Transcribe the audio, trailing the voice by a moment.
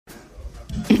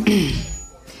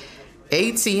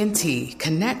AT&T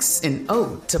connects an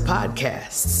ode to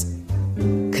podcasts.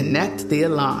 Connect the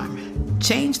alarm.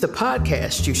 Change the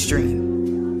podcast you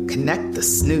stream. Connect the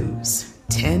snooze.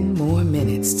 10 more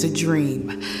minutes to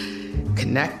dream.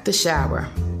 Connect the shower.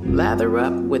 Lather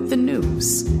up with the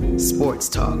news. Sports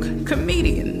talk,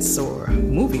 comedians, or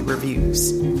movie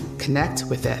reviews. Connect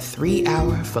with that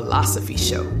 3-hour philosophy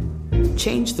show.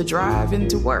 Change the drive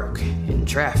into work in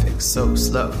traffic so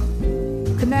slow.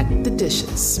 Connect the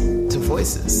dishes to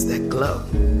voices that glow.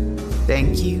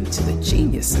 Thank you to the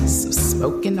geniuses of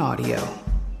spoken audio.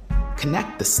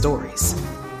 Connect the stories.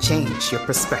 Change your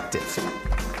perspective.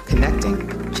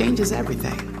 Connecting changes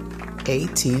everything.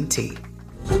 AT&T.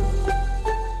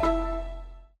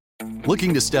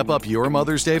 Looking to step up your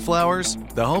Mother's Day flowers?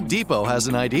 The Home Depot has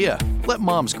an idea. Let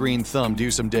Mom's green thumb do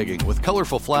some digging with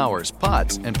colorful flowers,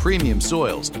 pots, and premium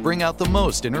soils to bring out the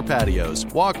most in her patios,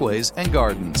 walkways, and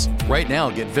gardens. Right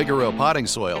now, get Vigoro potting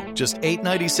soil, just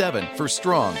 $8.97 for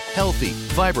strong, healthy,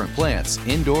 vibrant plants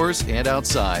indoors and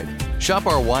outside. Shop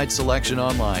our wide selection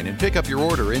online and pick up your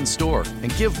order in-store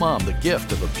and give Mom the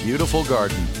gift of a beautiful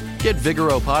garden. Get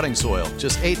Vigoro potting soil,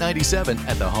 just $8.97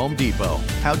 at the Home Depot.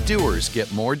 How doers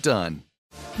get more done.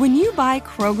 When you buy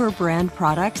Kroger brand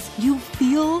products, you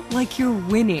feel like you're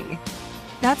winning.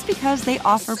 That's because they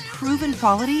offer proven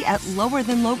quality at lower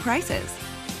than low prices.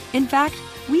 In fact,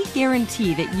 we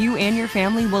guarantee that you and your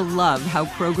family will love how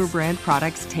Kroger brand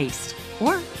products taste,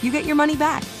 or you get your money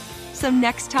back. So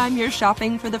next time you're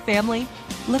shopping for the family,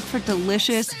 look for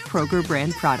delicious Kroger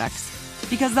brand products,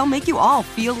 because they'll make you all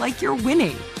feel like you're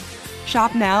winning.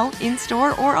 Shop now,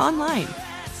 in-store, or online.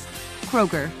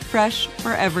 Kroger, fresh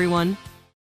for everyone.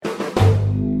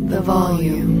 The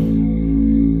volume.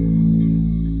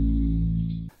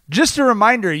 Just a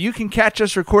reminder, you can catch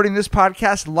us recording this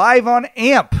podcast live on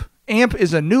AMP. AMP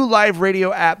is a new live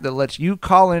radio app that lets you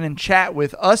call in and chat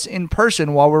with us in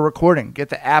person while we're recording. Get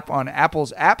the app on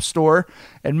Apple's App Store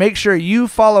and make sure you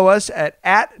follow us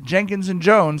at Jenkins and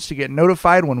Jonez to get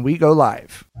notified when we go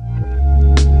live.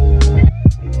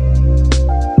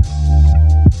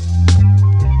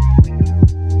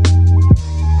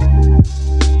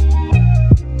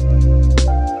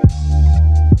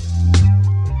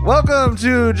 Welcome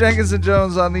to Jenkins and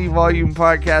Jonez on the Volume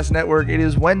Podcast Network. It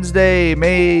is Wednesday,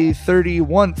 May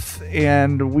 31st,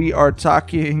 and we are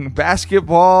talking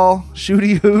basketball,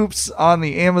 shooty hoops on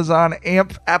the Amazon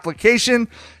AMP application.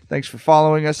 Thanks for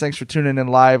following us. Thanks for tuning in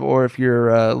live, or if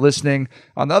you're listening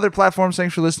on the other platforms,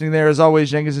 thanks for listening there. As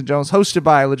always, Jenkins and Jonez, hosted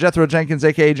by LeJethro Jenkins,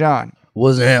 a.k.a. John.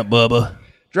 What's up, Bubba?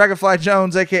 Dragonfly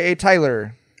Jones, a.k.a.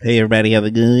 Tyler. Hey, everybody, have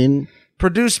a good.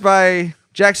 Produced by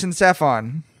Jackson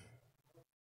Saffon.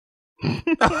 You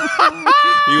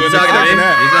was talking to me?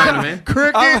 He's talking to me?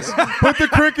 Crickets. Put the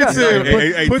crickets in.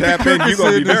 Hey, tap in. You're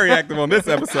going to be very active on this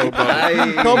episode, bro.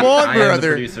 Come on, I brother. am the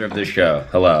producer of this show.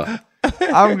 Hello.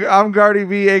 I'm Gardy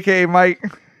B, a.k.a. Mike.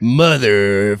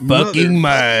 Motherfucking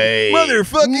Mike.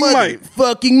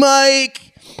 Motherfucking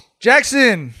Mike.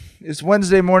 Jackson, it's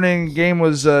Wednesday morning. Game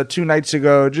was 2 nights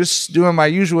ago. Just doing my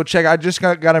usual check. I just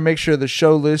got to make sure the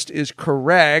show list is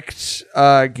correct.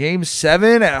 Game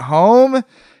 7 at home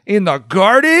in the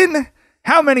Garden.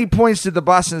 How many points did the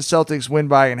Boston Celtics win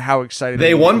by, and how excited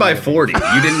they won by 40?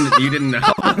 You didn't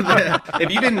know.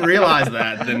 If you didn't realize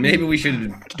that, then maybe we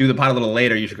should do the pod a little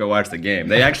later. You should go watch the game.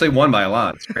 They actually won by a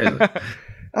lot. It's crazy.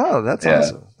 Oh, that's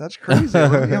awesome. That's crazy.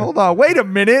 Hold on. Wait a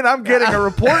minute. I'm getting a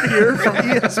report here from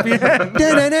ESPN.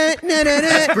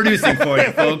 That's producing for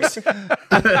you, folks.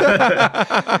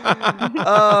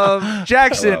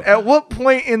 Jackson, at what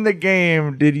point in the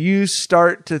game did you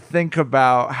start to think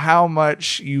about how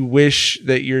much you wish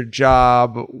that your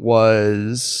job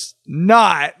was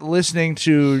not listening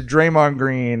to Draymond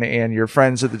Green and your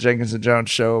friends at the Jenkins and Jonez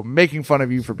show making fun of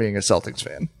you for being a Celtics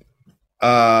fan?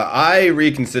 I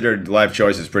reconsidered life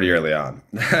choices pretty early on.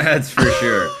 That's for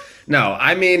sure. No,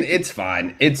 I mean, it's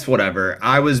fine. It's whatever.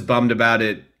 I was bummed about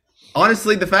it.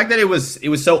 Honestly, the fact that it was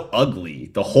so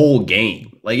ugly the whole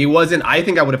game. Like, it wasn't. I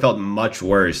think I would have felt much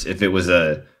worse if it was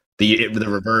the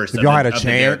reverse of the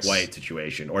Derek White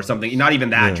situation or something. Not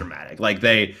even that dramatic. Like,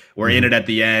 they were in it at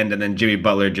the end, and then Jimmy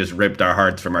Butler just ripped our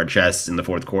hearts from our chests in the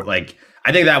fourth quarter. Like,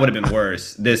 I think that would have been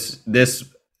worse.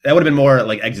 That would have been more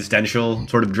like existential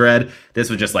sort of dread.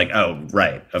 This was just like, oh,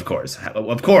 right, of course.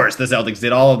 Of course the Celtics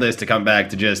did all of this to come back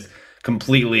to just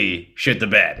completely shit the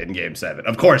bed in Game 7.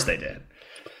 Of course they did.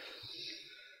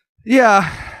 Yeah.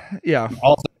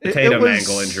 Also, the Tatum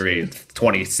ankle injury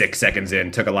 26 seconds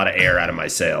in took a lot of air out of my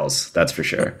sails. That's for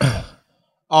sure.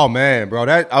 Oh, man, bro.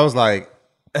 That I was like,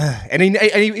 and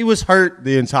he was hurt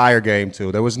the entire game,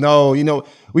 too. There was no,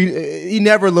 he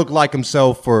never looked like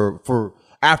himself for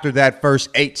after that first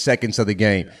 8 seconds of the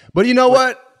game. But you know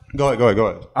what? Go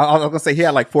ahead. I was gonna say he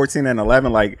had like 14 and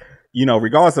 11. Like, you know,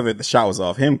 regardless of it, the shot was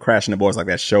off. Him crashing the boards like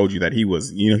that showed you that he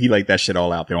was, you know, he laid that shit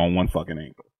all out there on one fucking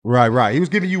ankle. Right. He was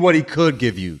giving you what he could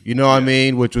give you. You know what I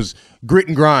mean? Which was grit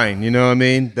and grind. You know what I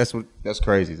mean? That's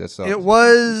crazy. It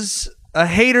was a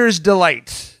hater's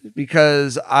delight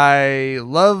because I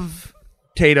love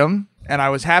Tatum. And I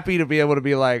was happy to be able to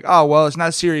be like, oh, well, it's not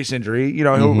a serious injury. You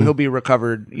know, he'll be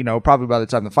recovered, you know, probably by the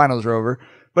time the finals are over.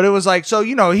 But it was like, so,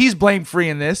 you know, he's blame free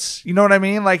in this. You know what I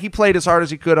mean? Like, he played as hard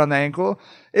as he could on the ankle.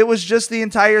 It was just the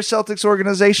entire Celtics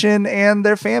organization and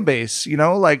their fan base, you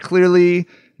know, like clearly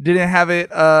didn't have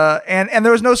it. And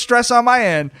there was no stress on my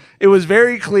end. It was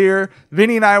very clear.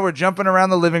 Vinny and I were jumping around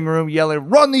the living room yelling,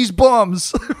 run these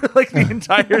bums, like the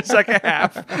entire second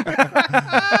half.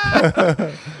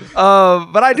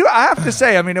 But I have to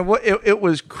say, I mean, it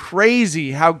was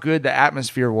crazy how good the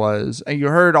atmosphere was. And you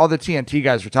heard all the TNT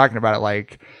guys were talking about it.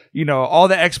 Like, you know, all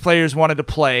the ex-players wanted to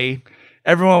play.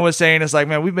 Everyone was saying, it's like,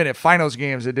 man, we've been at finals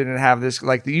games that didn't have this.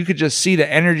 Like, you could just see the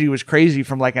energy was crazy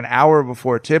from like an hour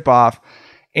before tip-off.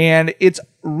 And it's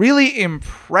really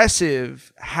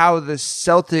impressive how the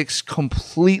Celtics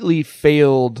completely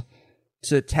failed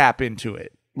to tap into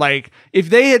it. Like, if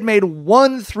they had made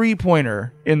one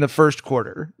 3-pointer in the first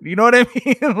quarter, you know what I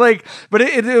mean? Like, but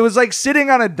it was like sitting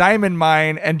on a diamond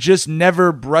mine and just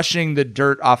never brushing the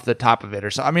dirt off the top of it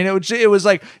or something. I mean, it was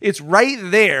like, it's right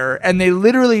there, and they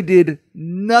literally did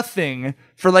nothing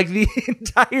for like the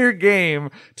entire game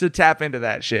to tap into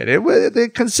that shit. The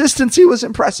consistency was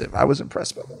impressive. I was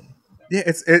impressed by them. Yeah,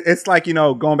 it's like, you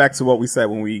know, going back to what we said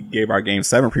when we gave our Game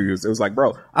 7 previews. It was like,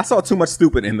 bro, I saw too much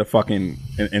stupid in the fucking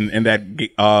in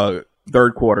that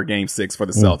third quarter Game 6 for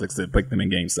the Celtics to pick them in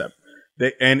Game 7.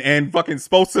 And fucking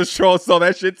Spoelstra saw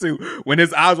that shit too when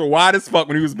his eyes were wide as fuck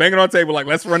when he was banging on the table like,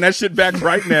 let's run that shit back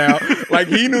right now. Like,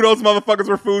 he knew those motherfuckers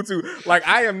were food too. Like,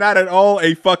 I am not at all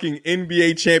a fucking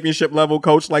NBA championship level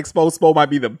coach. Like, Spo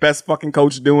might be the best fucking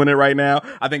coach doing it right now.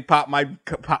 I think Pop might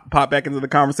pop back into the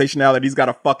conversation now that he's got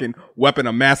a fucking weapon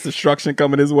of mass destruction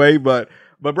coming his way. But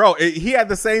bro, he had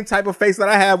the same type of face that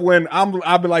I have when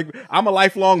I'll be like, I'm a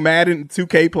lifelong Madden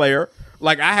 2K player.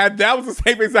 Like, that was the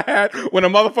same face I had when a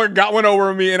motherfucker got one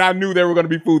over me and I knew they were going to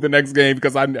be food the next game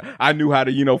because I knew how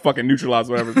to, you know, fucking neutralize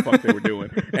whatever the fuck they were doing.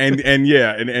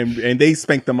 And they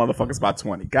spanked the motherfuckers by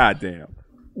 20. Goddamn.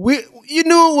 You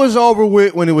knew it was over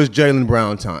with when it was Jaylen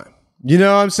Brown time. You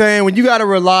know what I'm saying? When you got to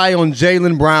rely on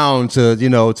Jaylen Brown to, you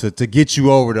know, to get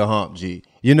you over the hump, G.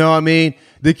 You know what I mean?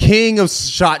 The king of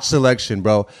shot selection,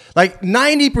 bro. Like,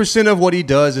 90% of what he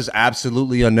does is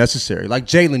absolutely unnecessary. Like,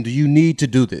 Jaylen, do you need to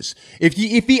do this? If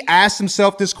he asked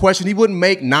himself this question, he wouldn't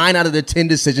make 9 out of the 10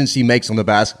 decisions he makes on the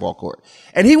basketball court.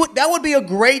 And that would be a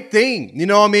great thing. You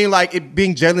know what I mean? Like, it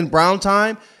being Jaylen Brown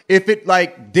time, if it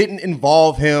like didn't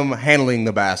involve him handling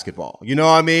the basketball. You know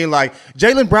what I mean? Like,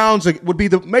 Jaylen Brown would be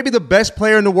maybe the best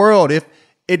player in the world if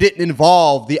it didn't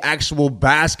involve the actual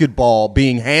basketball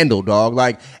being handled, dog.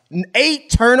 Like, 8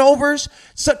 turnovers,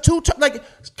 so like a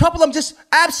couple of them just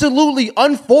absolutely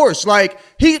unforced. Like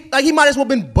he might as well have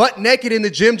been butt naked in the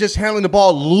gym just handling the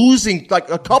ball, losing like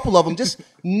a couple of them. Just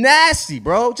nasty,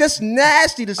 bro. Just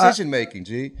nasty decision making,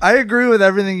 G. I agree with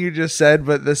everything you just said,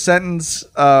 but the sentence,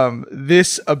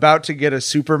 this about to get a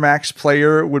Supermax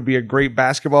player would be a great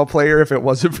basketball player if it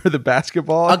wasn't for the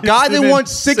basketball. A guy that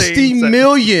wants $60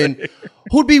 million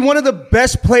who'd be one of the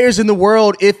best players in the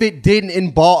world if it didn't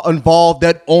involve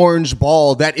that orange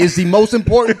ball that is the most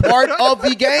important part of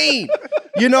the game.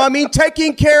 You know what I mean?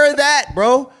 Taking care of that,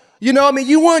 bro. You know what I mean?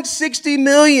 You want $60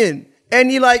 million.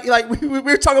 And you like we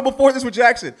were talking before this with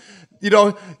Jackson. You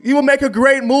know, he would make a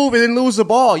great move and then lose the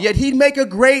ball. Yet he'd make a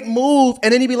great move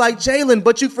and then he'd be like, Jaylen,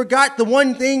 but you forgot the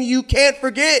one thing you can't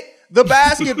forget. The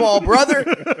basketball, brother.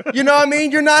 You know what I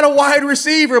mean? You're not a wide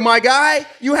receiver, my guy.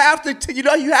 You have to,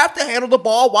 you have to handle the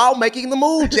ball while making the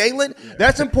move, Jaylen.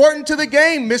 That's important to the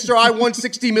game, Mr. I won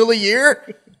 $60 million a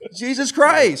year. Jesus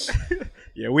Christ.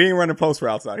 Yeah, we ain't running post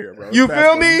routes out here, bro. You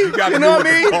feel me? You know what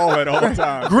I mean? Ball at all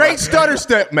times. Great stutter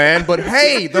step, man. But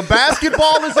hey, the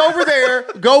basketball is over there.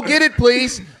 Go get it,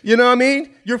 please. You know what I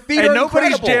mean? Your feet are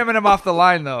nobody's incredible. jamming him off the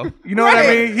line, though. You know what I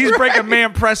mean? He's breaking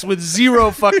man press with zero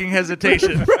fucking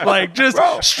hesitation. Like, just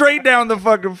straight down the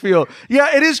fucking field.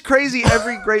 Yeah, it is crazy.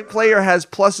 Every great player has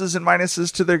pluses and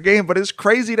minuses to their game, but it's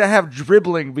crazy to have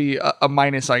dribbling be a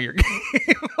minus on your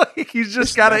game. Like, he's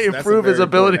just got to improve his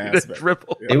ability to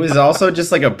dribble. It was also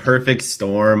just like a perfect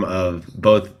storm of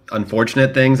both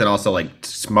unfortunate things and also like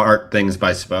smart things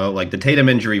by Spo. Like the Tatum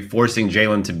injury forcing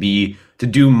Jaylen to to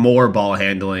do more ball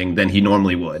handling than he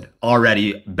normally would.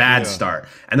 Already bad start.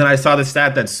 And then I saw the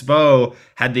stat that Spo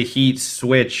had the Heat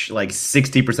switch like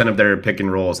 60% of their pick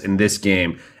and rolls in this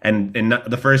game. And in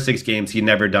the first 6 games, he'd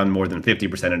never done more than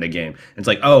 50% in a game. And it's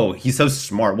like, oh, he's so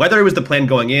smart. Whether it was the plan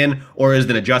going in or is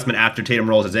an adjustment after Tatum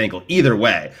rolls his ankle, either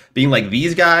way, being like,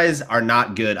 these guys are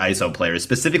not good ISO players,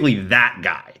 specifically that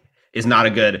guy is not a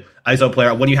good ISO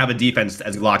player when you have a defense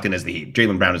as locked in as the Heat.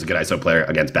 Jaylen Brown is a good ISO player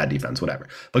against bad defense, whatever.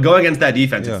 But going against that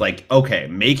defense, it's like, okay,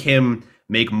 make him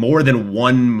make more than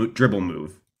one dribble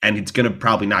move, and it's going to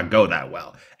probably not go that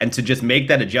well. And to just make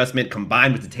that adjustment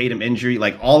combined with the Tatum injury,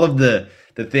 like all of the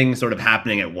things sort of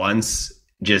happening at once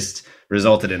just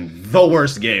resulted in the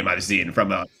worst game I've seen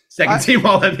from a second-team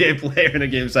All-NBA player in a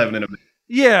Game 7 in a minute.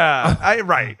 Yeah,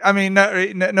 right. I mean,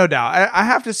 no doubt. I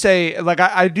have to say, like,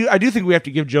 I do think we have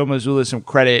to give Joe Mazzulla some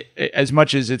credit, as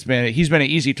much as he's been an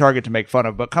easy target to make fun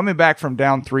of. But coming back from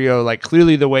down 3-0, like,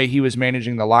 clearly the way he was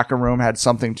managing the locker room had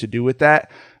something to do with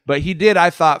that. But he did,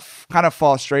 I thought, kind of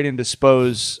fall straight into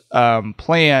Spo's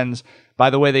plans by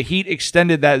the way the Heat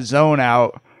extended that zone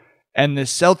out, and the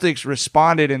Celtics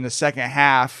responded in the second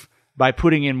half by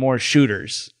putting in more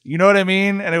shooters. You know what I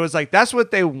mean? And it was like, that's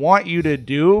what they want you to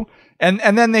do. And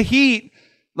then the Heat,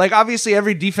 like, obviously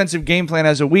every defensive game plan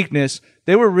has a weakness.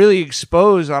 They were really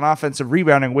exposed on offensive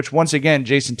rebounding, which once again,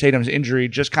 Jason Tatum's injury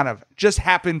just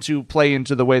happened to play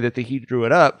into the way that the Heat drew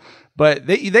it up. But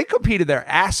they competed their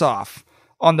ass off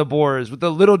on the boards with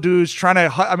the little dudes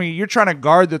you're trying to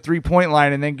guard the 3-point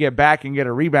line and then get back and get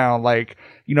a rebound. Like,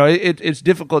 you know, it's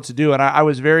difficult to do. And I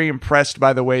was very impressed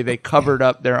by the way they covered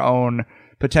up their own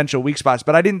potential weak spots.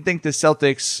 But I didn't think the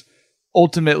Celtics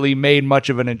ultimately made much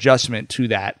of an adjustment to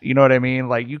that. You know what I mean?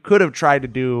 Like, you could have tried to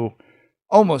do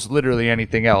almost literally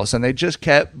anything else, and they just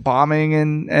kept bombing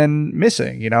and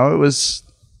missing. You know, it was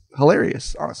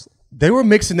hilarious, honestly. They were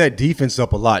mixing that defense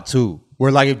up a lot too.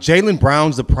 Where, like, if Jaylen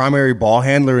Brown's the primary ball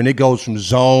handler and it goes from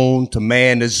zone to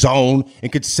man to zone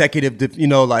in consecutive,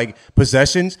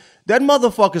 possessions, that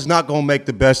motherfucker's not going to make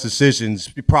the best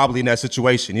decisions probably in that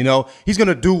situation. You know, he's going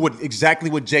to do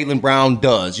exactly what Jaylen Brown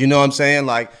does. You know what I'm saying?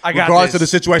 Like, regardless of the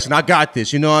situation, I got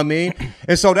this. You know what I mean?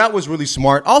 And so that was really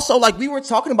smart. Also, like, we were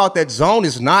talking about, that zone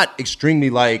is not extremely,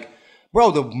 like,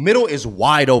 bro, the middle is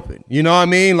wide open. You know what I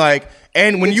mean? Like,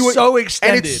 and when it's so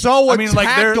extended, and it's so attackable.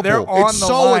 Like they're on it's the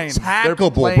so line.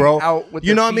 attackable, bro. Out with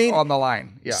you know what I mean? On the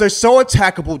line, yeah. So it's so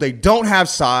attackable. They don't have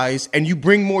size, and you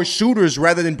bring more shooters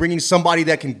rather than bringing somebody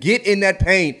that can get in that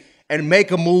paint and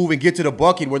make a move and get to the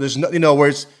bucket where there's no, where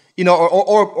it's,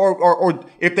 or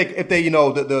if they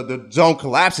the zone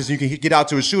collapses and you can get out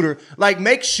to a shooter. Like,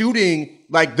 make shooting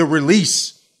like the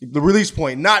release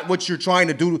point, not what you're trying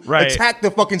to do. Right. Attack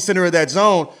the fucking center of that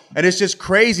zone. And it's just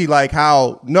crazy, like,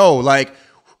 how,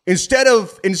 instead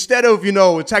of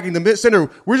attacking the mid center,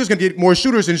 we're just going to get more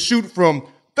shooters and shoot from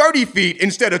 30 feet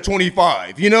instead of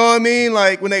 25. You know what I mean?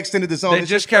 Like, when they extended the zone, they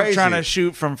just kept trying to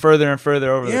shoot from further and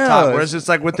further over the top. Whereas it's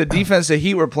like with the defense the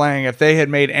Heat were playing, if they had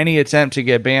made any attempt to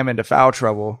get Bam into foul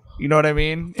trouble, you know what I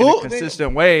mean? In a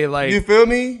consistent way, like, you feel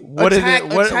me? What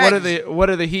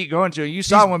are the Heat going to? You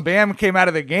saw when Bam came out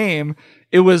of the game,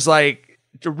 it was like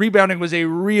the rebounding was a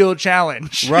real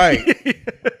challenge. Right.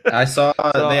 I saw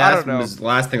they asked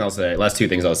last two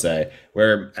things I'll say,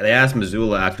 where they asked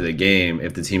Mazzulla after the game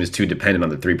if the team is too dependent on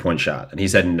the 3-point shot, and he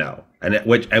said no. And at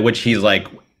which he's like,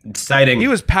 he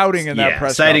was pouting in that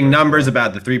press citing numbers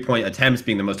about the 3-point attempts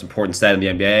being the most important stat in the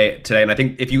NBA today. And I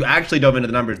think if you actually dove into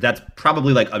the numbers, that's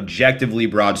probably, like, objectively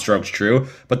broad strokes true.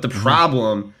 But the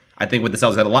problem, I think, with the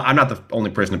Celtics, I'm not the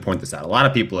only person to point this out. A lot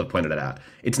of people have pointed it out.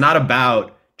 It's not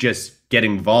about just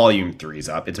getting volume threes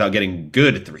up. It's about getting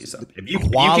good threes up. If you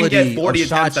can get 40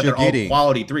 attempts that are all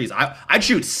quality threes, I'd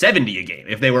shoot 70 a game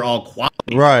if they were all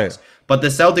quality. Right. Threes. But the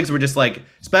Celtics were just like,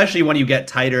 especially when you get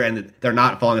tighter and they're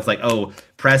not falling, it's like, oh,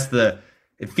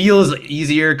 it feels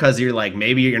easier because you're like,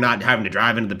 maybe you're not having to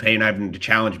drive into the paint, having to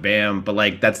challenge Bam. But,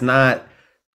 like, that's not,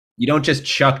 you don't just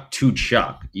chuck to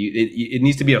chuck. It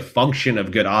needs to be a function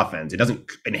of good offense. It doesn't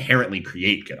inherently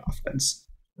create good offense.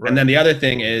 Right. And then the other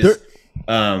thing is,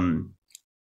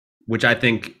 which I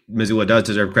think Mazzulla does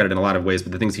deserve credit in a lot of ways,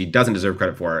 but the things he doesn't deserve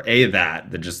credit for are A,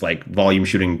 the just, like, volume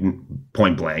shooting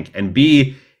point blank, and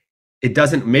B, it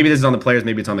doesn't, maybe this is on the players,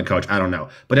 maybe it's on the coach, I don't know.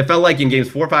 But it felt like in games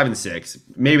 4, 5, and 6,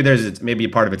 maybe a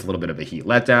part of it's a little bit of a Heat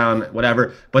letdown,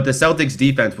 whatever. But the Celtics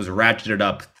defense was ratcheted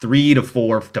up 3 to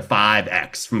 4 to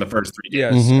 5x from the first 3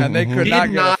 games. Yes, and they could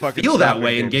not feel that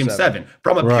way in game 7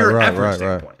 from a pure effort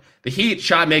standpoint. The Heat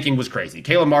shot making was crazy.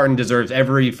 Caleb Martin deserves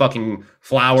every fucking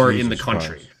flower in the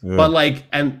country. Yeah. But, like,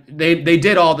 and they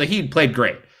did all, the Heat played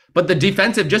great. But the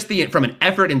defensive, from an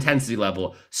effort intensity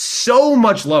level, so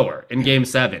much lower in Game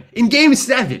 7. In Game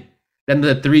 7 than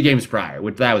the 3 games prior,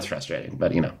 which that was frustrating.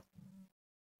 But, you know.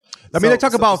 I mean, they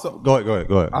talk about... Go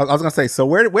ahead. I was going to say, so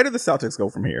where did the Celtics go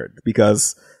from here?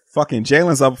 Because fucking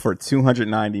Jalen's up for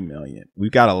 $290 million. We've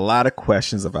got a lot of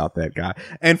questions about that guy.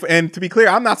 And to be clear,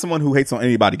 I'm not someone who hates on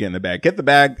anybody getting the bag. Get the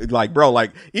bag, like, bro,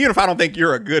 like, even if I don't think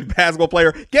you're a good basketball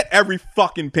player, get every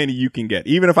fucking penny you can get.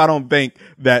 Even if I don't think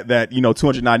that you know,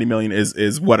 $290 million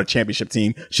is what a championship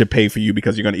team should pay for you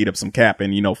because you're going to eat up some cap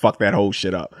and, you know, fuck that whole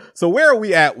shit up. So where are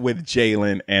we at with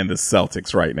Jalen and the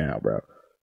Celtics right now, bro?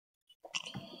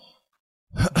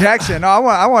 Jackson, no,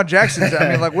 I want Jackson. I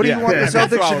mean, like, what do you want the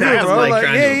Celtics to do, bro? Like,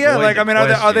 like, I mean,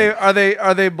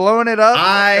 are they blowing it up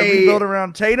and rebuild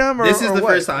around Tatum? This is the what?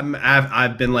 first time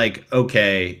I've been like,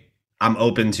 okay, I'm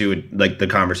open to like the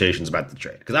conversations about the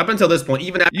trade, because up until this point,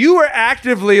 even after you were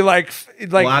actively like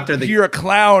after you're a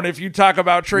clown if you talk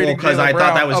about trading. Because I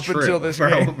thought that was up true until this for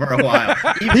game. a while.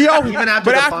 Even after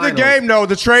the game, though,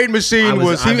 the trade machine he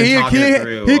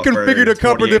configured a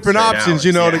couple of different options,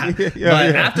 you know. But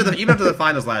even after the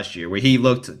finals last year, where he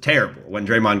looked terrible, when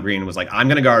Draymond Green was like, I'm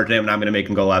going to guard him and I'm going to make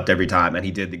him go left every time, and he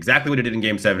did exactly what he did in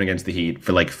Game 7 against the Heat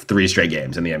for like 3 straight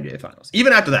games in the NBA Finals.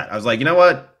 Even after that, I was like, you know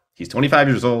what? He's 25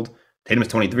 years old. Tatum is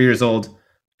 23 years old.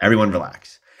 Everyone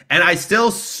relax. And I still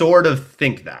sort of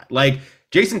think that. Like,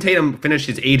 Jason Tatum finished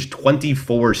his age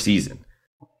 24 season.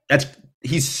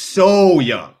 He's so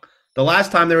young. The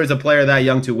last time there was a player that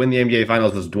young to win the NBA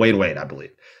Finals was Dwayne Wade, I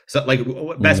believe. So, like,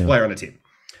 best player on the team.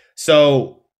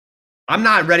 So I'm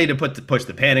not ready to push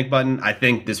the panic button. I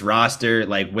think this roster,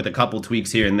 like, with a couple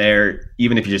tweaks here and there,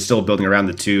 even if you're still building around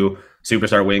the 2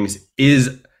 superstar wings,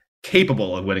 is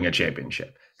capable of winning a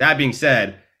championship. That being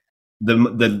said,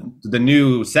 the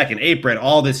new second apron,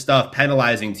 all this stuff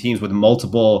penalizing teams with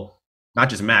multiple, not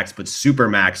just max, but super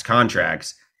max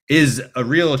contracts is a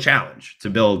real challenge to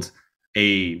build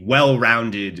a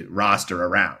well-rounded roster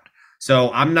around. So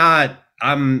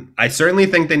I certainly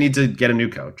think they need to get a new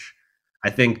coach. I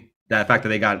think that fact that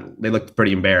they looked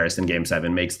pretty embarrassed in Game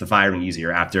 7 makes the firing easier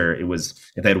after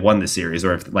if they had won the series,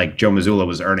 or if like Joe Mazzulla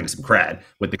was earning some cred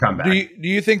with the comeback. Do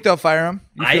you think they'll fire him?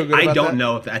 I don't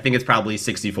know. I think it's probably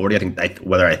 60-40. I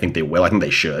think they will. I think they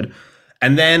should.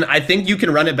 And then I think you can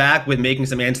run it back with making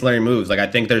some ancillary moves. Like, I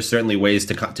think there's certainly ways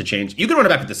to change. You can run it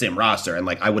back with the same roster, and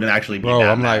like I wouldn't actually be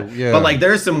down that. But like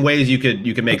there's some ways you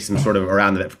could make some sort of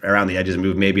around the edges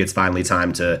move. Maybe it's finally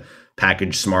time to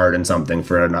package Smart and something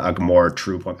for a more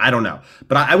true point. I don't know.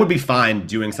 But I would be fine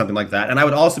doing something like that. And I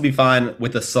would also be fine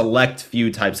with a select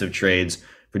few types of trades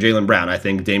for Jaylen Brown. I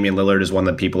think Damian Lillard is one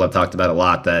that people have talked about a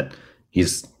lot, that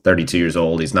he's 32 years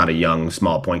old. He's not a young,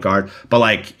 small point guard. But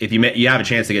like, if you have a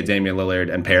chance to get Damian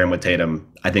Lillard and pair him with Tatum,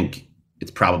 I think it's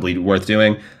probably worth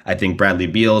doing. I think Bradley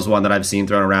Beal is one that I've seen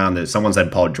thrown around. Someone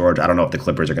said Paul George. I don't know if the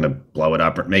Clippers are going to blow it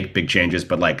up or make big changes,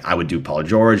 but like, I would do Paul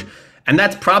George. And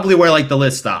that's probably where like the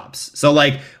list stops. So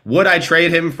like, would I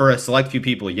trade him for a select few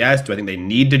people? Yes. Do I think they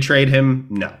need to trade him?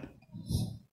 No.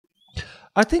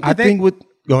 I think the thing with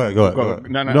go ahead.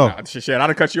 No. Shit, I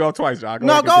done cut you off twice, John.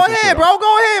 Go ahead, bro.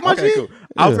 Go ahead, my G. Cool.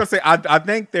 I was gonna say, I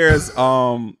think there's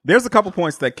a couple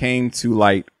points that came to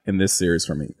light in this series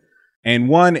for me, and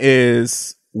one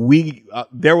is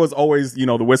there was always, you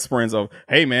know, the whisperings of,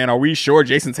 hey man, are we sure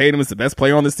Jason Tatum is the best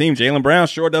player on this team? Jaylen Brown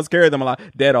sure does carry them a lot.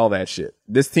 Dead all that shit.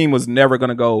 This team was never going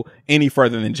to go any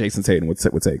further than Jason Tatum would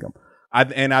take them.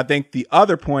 I think the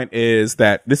other point is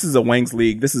that this is a wings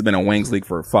league. This has been a wings league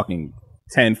for fucking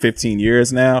 10, 15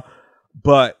 years now.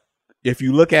 But if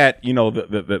you look at, you know,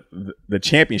 the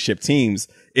championship teams,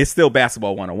 it's still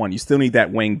basketball 101. You still need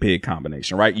that wing big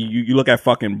combination, right? You look at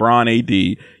fucking Bron AD,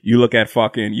 you look at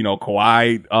fucking, you know,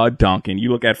 Kawhi Duncan,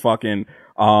 you look at fucking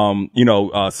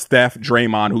Steph,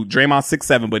 Draymond's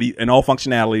 6'7", but in all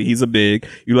functionality, he's a big.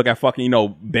 You look at fucking, you know,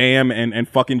 Bam and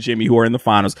fucking Jimmy, who are in the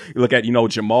finals. You look at, you know,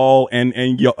 Jamal and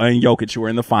Jokic, who are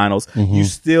in the finals. Mm-hmm. You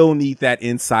still need that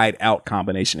inside out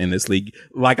combination in this league.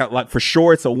 Like for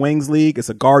sure, it's a wings league, it's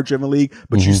a guard driven league,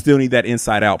 but you still need that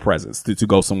inside out presence to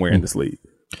go somewhere in this league.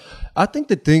 I think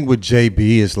the thing with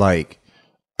JB is like,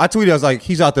 I tweeted, I was like,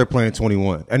 he's out there playing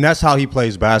 21, and that's how he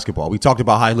plays basketball. We talked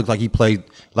about how he looked like he played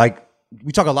like.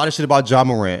 We talk a lot of shit about Ja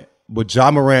Morant, but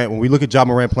Ja Morant, when we look at Ja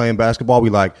Morant playing basketball, we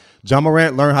like, Ja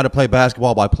Morant learned how to play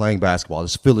basketball by playing basketball.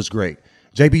 His feel is great.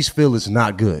 JB's feel is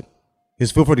not good. His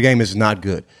feel for the game is not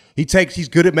good. He's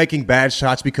good at making bad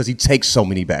shots because he takes so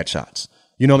many bad shots.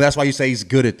 You know, that's why you say he's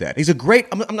good at that. He's a great,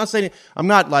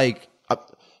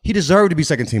 he deserved to be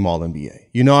second team All-NBA.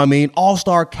 You know what I mean?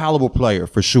 All-star caliber player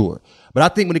for sure. But I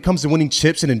think when it comes to winning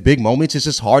chips and in big moments, it's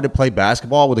just hard to play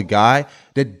basketball with a guy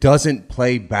that doesn't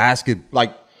play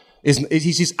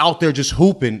he's just out there just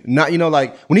hooping. Not,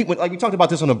 like when we talked about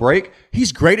this on the break,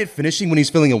 he's great at finishing when he's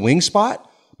filling a wing spot,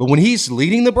 but when he's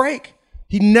leading the break,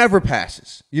 he never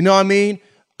passes. You know what I mean?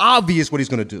 Obvious what he's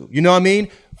going to do. You know what I mean?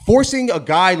 Forcing a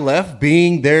guy left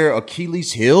being their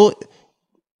Achilles heel,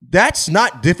 that's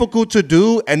not difficult to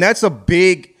do, and that's a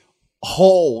big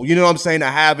hole, you know what I'm saying, to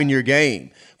have in your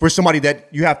game for somebody that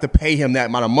you have to pay him that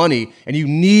amount of money, and you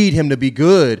need him to be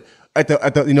good at the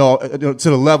to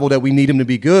the level that we need him to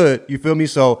be good. You feel me?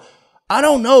 So I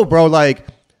don't know, bro. Like,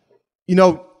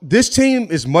 this team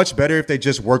is much better if they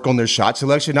just work on their shot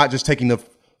selection, not just taking the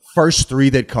first three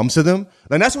that comes to them.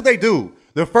 And that's what they do.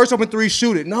 The first open three,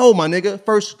 shoot it. No, my nigga,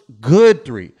 first good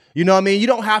three. You know what I mean? You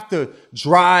don't have to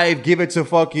drive, give it to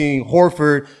fucking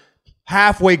Horford,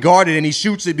 halfway guarded, and he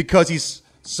shoots it because he's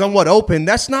somewhat open.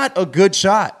 That's not a good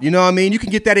shot. You know what I mean? You can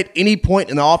get that at any point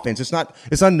in the offense.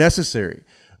 It's unnecessary.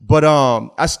 But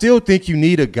I still think you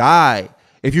need a guy,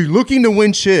 if you're looking to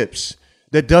win chips,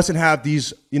 that doesn't have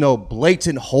these,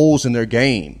 blatant holes in their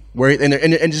game where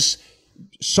and just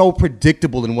so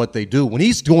predictable in what they do. When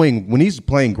he's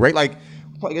playing great, like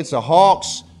against the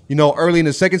Hawks, early in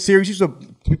the second series,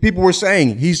 people were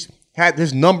saying his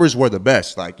numbers were the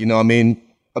best. Like,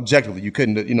 objectively, you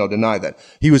couldn't, deny that.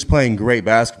 He was playing great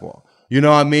basketball. You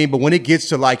know what I mean? But when it gets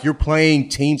to like you're playing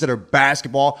teams that are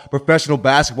professional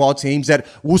basketball teams that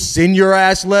will send your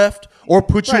ass left or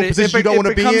put you in a position you don't want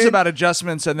to be in. It becomes about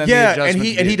adjustments and then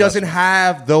he doesn't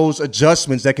have those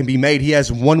adjustments that can be made. He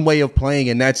has one way of playing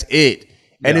and that's it.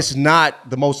 And it's not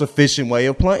the most efficient way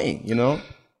of playing,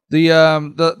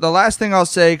 The last thing I'll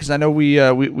say, because I know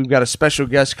we've got a special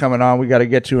guest coming on we got to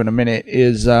get to in a minute,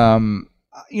 is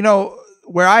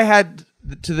where I had,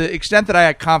 to the extent that I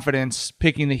had confidence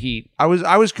picking the Heat, I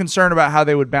was concerned about how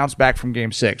they would bounce back from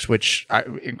Game 6, which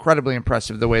incredibly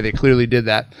impressive the way they clearly did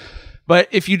that. But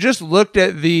if you just looked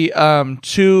at the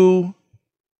two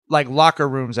locker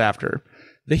rooms after,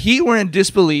 the Heat were in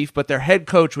disbelief, but their head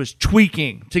coach was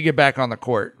tweaking to get back on the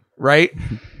court, right?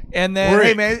 And then,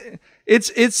 hey man,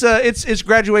 it's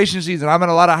graduation season. I'm in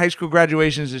a lot of high school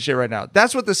graduations and shit right now.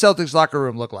 That's what the Celtics locker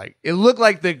room looked like. It looked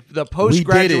like the post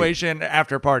graduation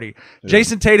after party. Yeah.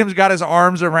 Jason Tatum's got his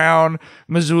arms around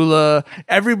Missoula.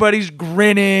 Everybody's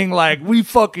grinning like we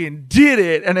fucking did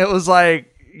it. And it was like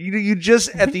you just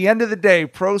at the end of the day,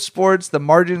 pro sports, the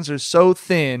margins are so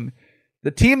thin. The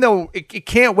team that it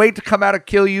can't wait to come out and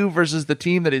kill you versus the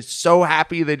team that is so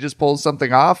happy they just pulled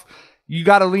something off. You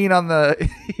got to lean on the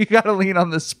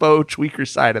Spo tweaker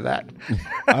side of that.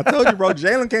 I told you, bro.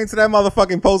 Jalen came to that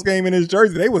motherfucking post game in his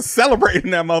jersey. They was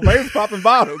celebrating that motherfucker. They was popping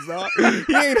bottles, dog.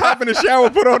 He ain't hopping in the shower,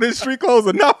 put on his street clothes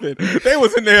or nothing. They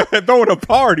was in there throwing a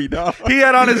party, dog. He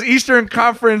had on his Eastern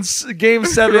Conference Game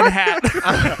 7 hat.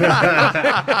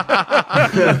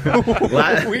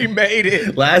 We made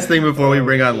it. Last thing before we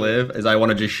bring on Liv is I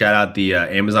want to just shout out the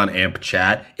Amazon AMP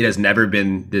chat. It has never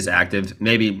been this active.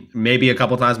 Maybe a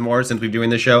couple times more since we've been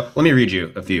doing this show. Let me read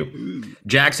you a few.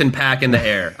 Jackson Pack in the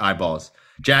air, eyeballs.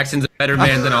 Jackson's a better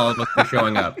man than all of us for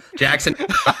showing up. Jackson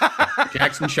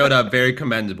showed up, very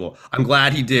commendable. I'm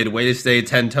glad he did. Way to stay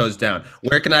 10 toes down.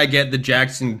 Where can I get the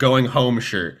Jackson going home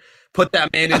shirt? Put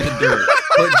that man in the dirt.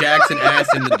 Put Jackson ass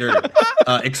in the dirt.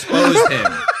 Expose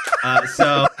him.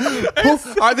 So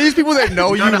are these people that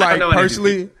know you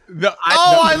personally?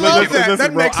 I love that.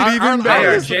 That makes it even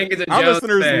better. Jenkins and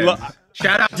Jonez.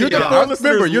 Shout out to You're the fourth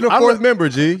member. You're the fourth member,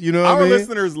 G. You know what I mean? Our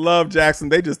listeners love Jackson.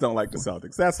 They just don't like the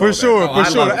Celtics. That's for sure. For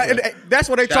sure. That's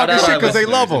why they talking shit, because they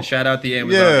love them. Shout out the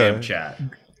Amazon AMP chat.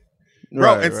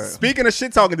 Bro, and speaking of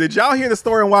shit talking, did y'all hear the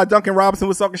story on why Duncan Robinson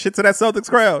was talking shit to that Celtics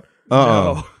crowd?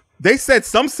 No. They said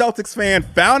some Celtics fan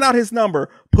found out his number,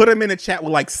 put him in a chat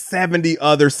with like 70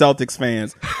 other Celtics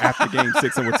fans after Game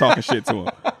 6 and were talking shit to him.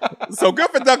 So good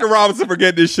for Duncan Robinson for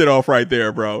getting this shit off right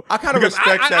there, bro. I kind of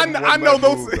respect that. I know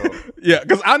those. Yeah,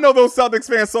 because I know those Celtics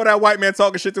fans saw that white man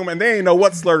talking shit to him and they ain't know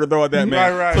what slur to throw at that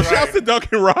man. So shouts to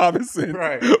Duncan Robinson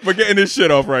for getting this shit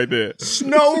off right there.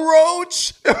 Snow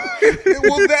Roach?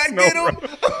 Will that get him?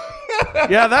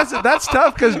 Yeah, that's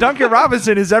tough because Duncan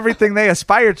Robinson is everything they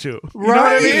aspire to. You know what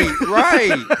I mean?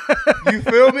 Right. You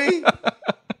feel me?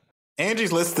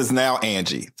 Angie's List is now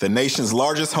Angie, the nation's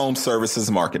largest home services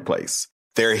marketplace.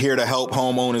 They're here to help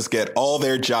homeowners get all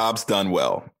their jobs done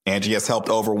well. Angie has helped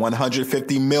over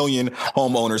 150 million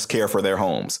homeowners care for their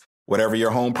homes. Whatever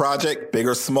your home project, big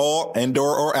or small,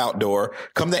 indoor or outdoor,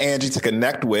 come to Angie to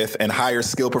connect with and hire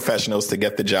skilled professionals to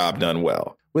get the job done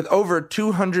well. With over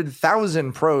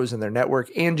 200,000 pros in their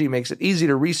network, Angie makes it easy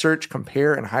to research,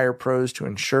 compare, and hire pros to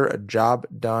ensure a job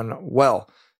done well.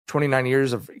 29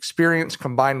 years of experience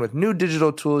combined with new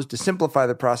digital tools to simplify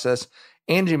the process,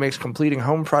 Angie makes completing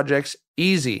home projects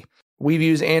easy. We've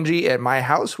used Angie at my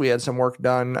house. We had some work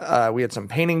done. We had some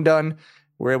painting done.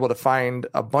 We were able to find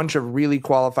a bunch of really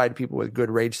qualified people with good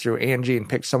rates through Angie and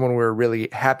pick someone we were really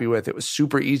happy with. It was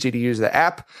super easy to use the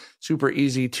app, super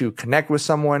easy to connect with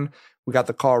someone. We got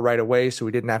the call right away, so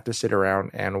we didn't have to sit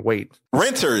around and wait.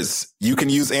 Renters, you can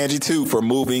use Angie too for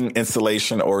moving,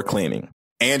 installation, or cleaning.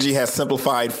 Angie has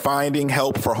simplified finding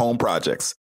help for home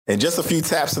projects. In just a few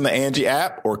taps in the Angie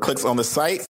app or clicks on the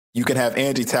site, you can have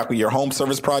Angie tackle your home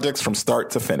service projects from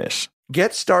start to finish.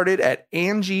 Get started at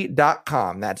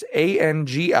Angie.com. That's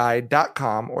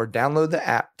ANGI.com, or download the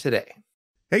app today.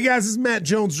 Hey guys, this is Matt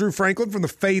Jones, Drew Franklin from the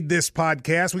Fade This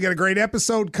podcast. We got a great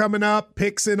episode coming up.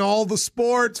 Picks in all the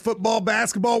sports, football,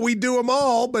 basketball, we do them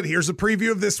all. But here's a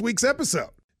preview of this week's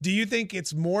episode. Do you think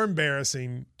it's more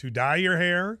embarrassing to dye your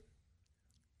hair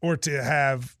or to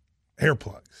have hair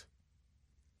plugs?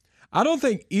 I don't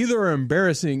think either are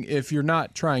embarrassing if you're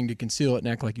not trying to conceal it and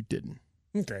act like you didn't.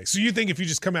 Okay, so you think if you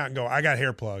just come out and go, I got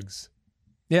hair plugs.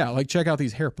 Yeah, like check out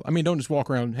these hair plugs. I mean, don't just walk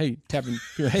around, hey, tapping,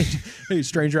 hey,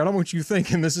 stranger, I don't want you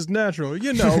thinking this is natural.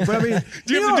 You know, but I mean,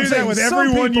 do you have to do that with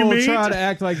everyone you meet? Try to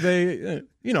act like they,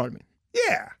 you know what I mean?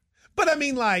 Yeah. But I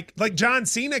mean, like John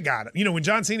Cena got it. You know, when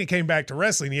John Cena came back to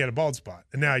wrestling, he had a bald spot,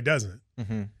 and now he doesn't.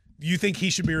 Mm-hmm. You think he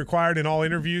should be required in all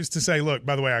interviews to say, look,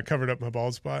 by the way, I covered up my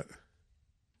bald spot?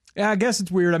 Yeah, I guess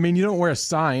it's weird. I mean, you don't wear a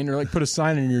sign or like put a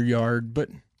sign in your yard, but.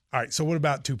 All right, so what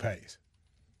about toupees?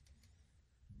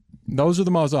 Those are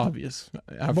the most obvious.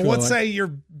 But let's say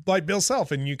you're like Bill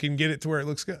Self and you can get it to where it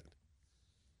looks good.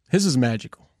 His is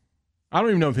magical. I don't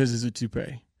even know if his is a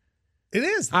toupee. It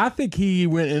is. I think he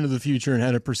went into the future and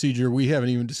had a procedure we haven't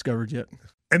even discovered yet.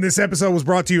 And this episode was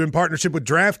brought to you in partnership with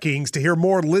DraftKings. To hear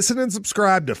more, listen and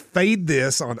subscribe to Fade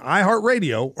This on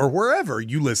iHeartRadio or wherever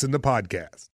you listen to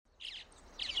podcasts.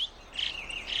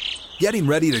 Getting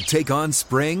ready to take on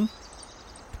spring?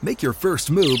 Make your first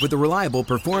move with the reliable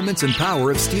performance and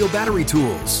power of Steel battery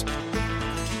tools.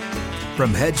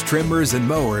 From hedge trimmers and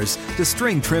mowers to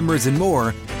string trimmers and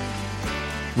more,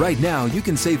 right now you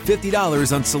can save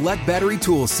 $50 on select battery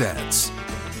tool sets.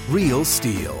 Real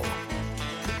Steel.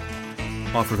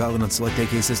 Offer valid on select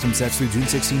AK system sets through June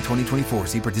 16, 2024.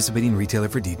 See participating retailer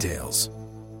for details.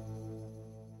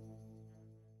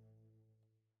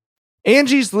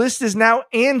 Angie's List is now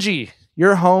Angie,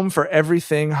 your home for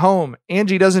everything home.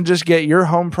 Angie doesn't just get your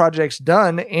home projects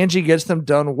done, Angie gets them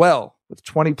done well. With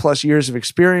 20 plus years of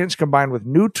experience combined with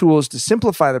new tools to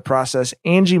simplify the process,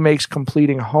 Angie makes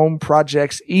completing home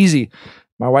projects easy.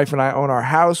 My wife and I own our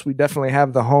house. We definitely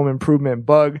have the home improvement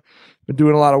bug. Been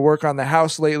doing a lot of work on the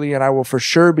house lately, and I will for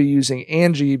sure be using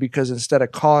Angie because instead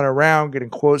of calling around, getting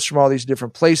quotes from all these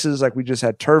different places, like we just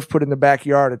had turf put in the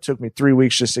backyard, it took me 3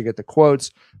 weeks just to get the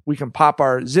quotes. We can pop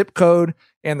our zip code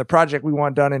and the project we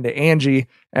want done into Angie,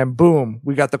 and boom,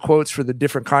 we got the quotes for the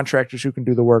different contractors who can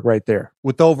do the work right there.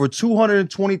 With over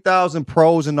 220,000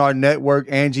 pros in our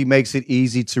network, Angie makes it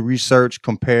easy to research,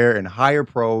 compare, and hire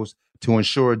pros to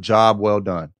ensure a job well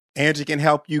done. Angie can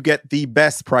help you get the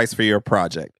best price for your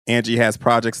project. Angie has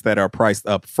projects that are priced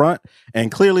up front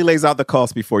and clearly lays out the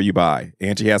cost before you buy.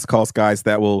 Angie has cost guides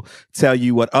that will tell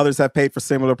you what others have paid for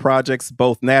similar projects,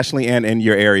 both nationally and in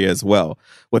your area as well.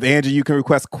 With Angie, you can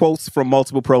request quotes from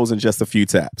multiple pros in just a few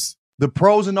taps. The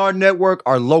pros in our network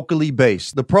are locally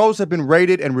based. The pros have been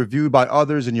rated and reviewed by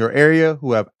others in your area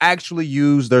who have actually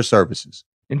used their services.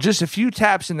 In just a few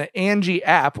taps in the Angie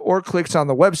app or clicks on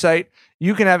the website,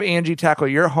 you can have Angie tackle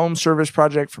your home service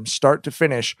project from start to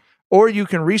finish, or you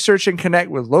can research and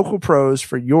connect with local pros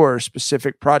for your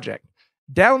specific project.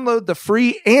 Download the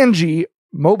free Angie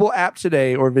mobile app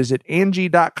today or visit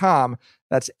Angie.com.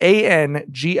 That's ANGI.com.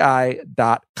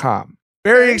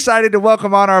 Very excited to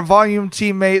welcome on our volume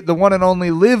teammate, the one and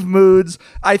only Liv Moods.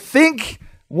 I think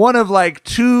one of like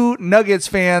two Nuggets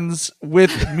fans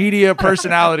with media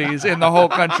personalities in the whole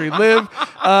country. Liv,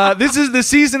 this is the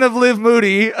season of Liv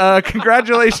Moody.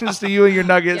 Congratulations to you and your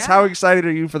Nuggets. Yeah. How excited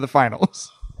are you for the finals?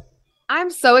 I'm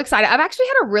so excited. I've actually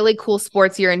had a really cool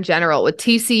sports year in general with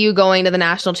TCU going to the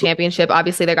national championship.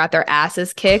 Obviously, they got their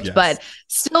asses kicked, but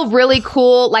still really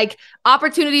cool. Like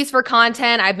opportunities for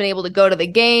content. I've been able to go to the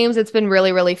games. It's been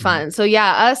really, really fun. So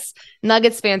yeah, us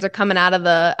Nuggets fans are coming out of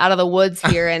the woods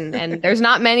here, and there's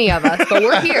not many of us, but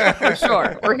we're here for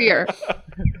sure. We're here.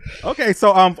 Okay,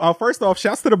 so first off,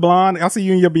 shouts to the blonde. I see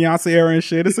you in your Beyonce era and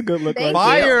shit. It's a good look.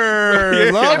 Fire!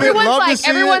 Yeah. Love everyone's it. Love like, to see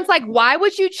everyone's it. like, why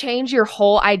would you change your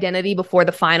whole identity before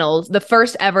the finals, the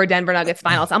first ever Denver Nuggets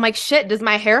finals? I'm like, shit. Does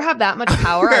my hair have that much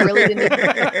power? I really didn't.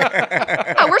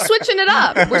 Oh, we're switching it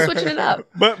up. We're switching it up.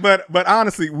 But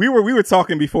honestly, we were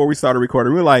talking before we started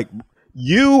recording. We were like,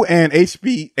 you and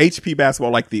HP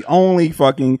basketball, like the only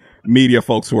fucking media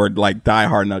folks who are like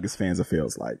diehard Nuggets fans, it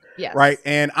feels like. Yes. Right.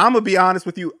 And I'm going to be honest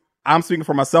with you. I'm speaking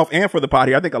for myself and for the pod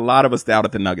here. I think a lot of us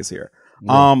doubted the Nuggets here.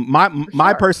 Yeah.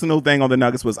 My personal thing on the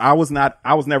Nuggets was I was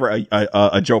never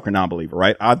a Joker non-believer,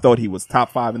 right? I thought he was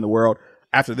top 5 in the world.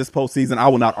 After this postseason, I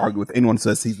will not argue with anyone who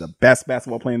says he's the best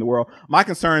basketball player in the world. My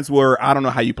concerns were, I don't know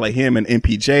how you play him and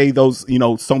MPJ, those,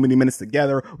 so many minutes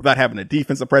together without having a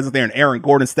defensive presence there. And Aaron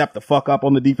Gordon stepped the fuck up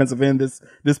on the defensive end this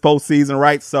postseason,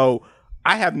 right? So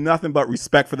I have nothing but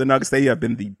respect for the Nuggets. They have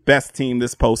been the best team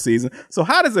this postseason. So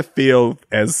how does it feel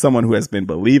as someone who has been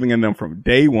believing in them from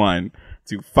day one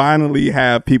to finally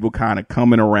have people kind of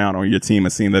coming around on your team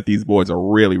and seeing that these boys are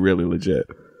really, really legit?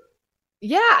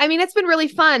 Yeah, I mean, it's been really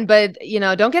fun, but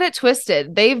don't get it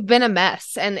twisted. They've been a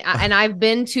mess, and I've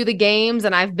been to the games,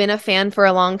 and I've been a fan for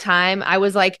a long time. I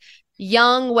was like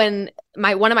young when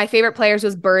one of my favorite players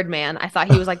was Birdman. I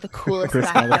thought he was like the coolest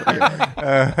guy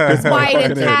ever. White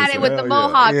and tatted with the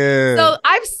mohawk. Yeah. So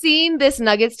I've seen this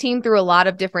Nuggets team through a lot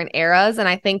of different eras, and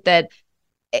I think that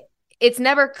it's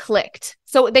never clicked.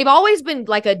 So they've always been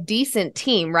like a decent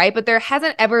team, right? But there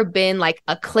hasn't ever been like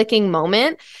a clicking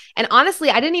moment. And honestly,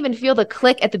 I didn't even feel the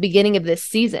click at the beginning of this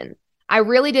season. I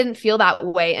really didn't feel that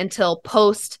way until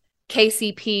post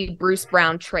KCP Bruce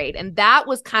Brown trade. And that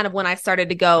was kind of when I started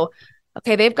to go,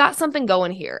 okay, they've got something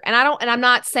going here. And I'm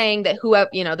not saying that whoever,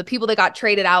 the people that got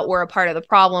traded out were a part of the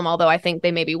problem, although I think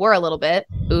they maybe were a little bit.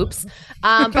 Oops.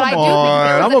 But I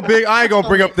do think I ain't gonna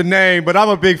bring up the name, but I'm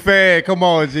a big fan. Come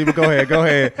on, G, go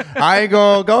ahead. I ain't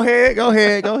gonna go ahead.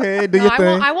 Do your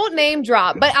thing. I won't name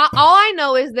drop, but all I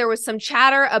know is there was some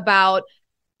chatter about,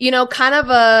 kind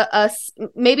of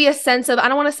maybe a sense of, I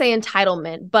don't want to say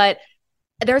entitlement, but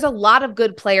there's a lot of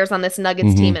good players on this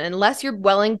Nuggets team. And unless you're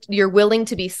willing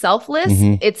to be selfless,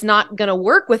 it's not going to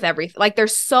work with everything. Like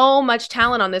there's so much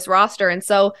talent on this roster. And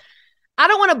so I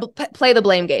don't want to play the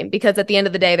blame game, because at the end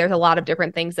of the day, there's a lot of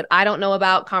different things that I don't know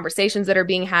about, conversations that are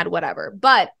being had, whatever.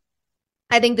 But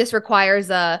I think this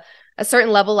requires a certain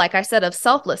level, like I said, of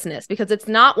selflessness, because it's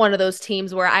not one of those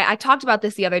teams where I talked about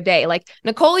this the other day, like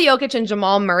Nikola Jokic and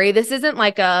Jamal Murray. This isn't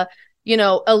like a,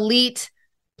 elite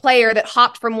player that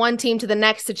hopped from one team to the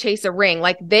next to chase a ring.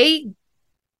 Like they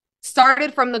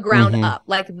started from the ground up.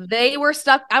 Like they were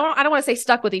stuck. I don't want to say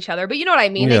stuck with each other, but you know what I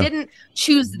mean? Yeah. They didn't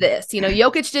choose this.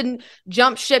 Jokic didn't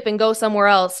jump ship and go somewhere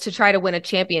else to try to win a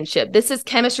championship. This is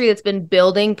chemistry that's been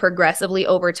building progressively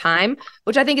over time,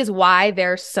 which I think is why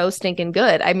they're so stinking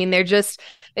good. I mean,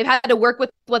 they've had to work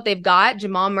with what they've got.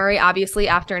 Jamal Murray, obviously,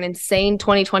 after an insane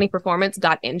 2020 performance,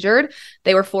 got injured.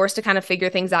 They were forced to kind of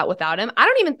figure things out without him. I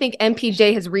don't even think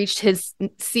MPJ has reached his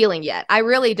ceiling yet. I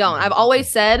really don't. I've always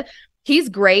said he's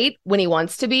great when he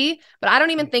wants to be, but I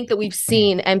don't even think that we've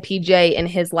seen MPJ in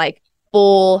his like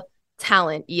full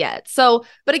talent yet. So,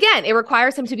 but again, it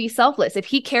requires him to be selfless. If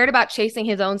he cared about chasing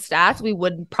his own stats, we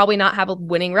would probably not have a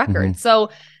winning record. So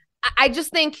I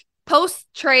just think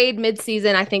post-trade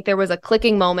midseason, I think there was a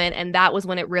clicking moment, and that was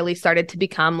when it really started to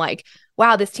become like,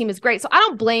 wow, this team is great. So I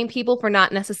don't blame people for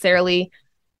not necessarily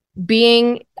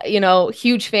being,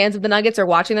 huge fans of the Nuggets or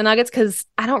watching the Nuggets, because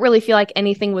I don't really feel like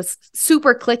anything was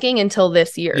super clicking until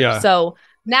this year. Yeah. So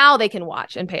now they can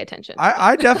watch and pay attention.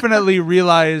 I definitely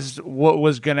realized what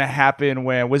was going to happen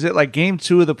when, was it like game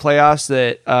 2 of the playoffs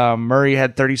that Murray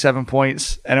had 37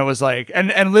 points, and it was like,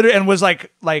 and literally, and was like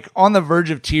on the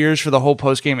verge of tears for the whole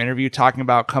post game interview, talking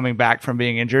about coming back from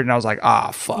being injured. And I was like,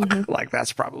 fuck, like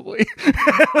that's probably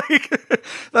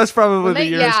the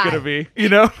year it's going to be,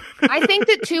 I think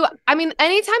that too, I mean,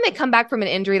 anytime they come back from an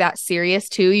injury that serious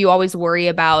too, you always worry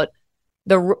about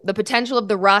the potential of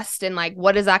the rust and like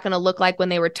what is that going to look like when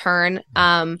they return.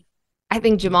 I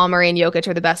think Jamal Murray and Jokic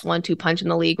are the best 1-2 punch in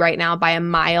the league right now by a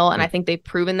mile, and I think they've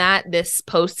proven that this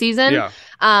postseason.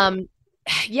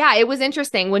 Yeah, it was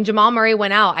interesting when Jamal Murray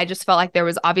went out. I just felt like there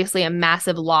was obviously a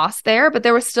massive loss there, but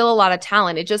there was still a lot of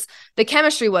talent. The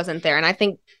chemistry wasn't there, and I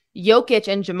think Jokic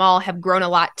and Jamal have grown a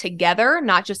lot together,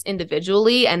 not just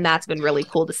individually, and that's been really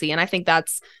cool to see. And I think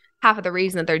that's half of the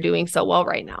reason that they're doing so well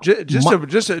right now.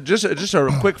 Just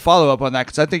a quick follow up on that,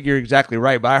 because I think you're exactly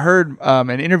right. But I heard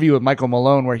an interview with Michael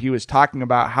Malone where he was talking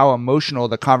about how emotional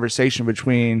the conversation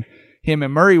between him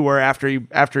and Murray were after he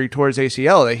tore his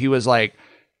ACL. That he was like,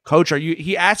 "Coach,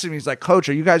 he asked him, he's like, "Coach,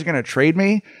 are you guys going to trade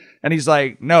me?" And he's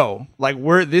like, "No, like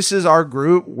this is our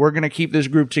group. We're going to keep this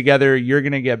group together. You're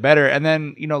going to get better." And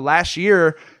then, last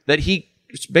year that he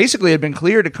basically had been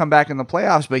cleared to come back in the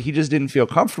playoffs, but he just didn't feel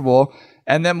comfortable.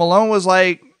 And then Malone was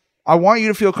like, "I want you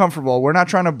to feel comfortable. We're not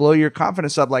trying to blow your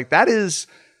confidence up." Like that's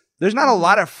there's not a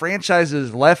lot of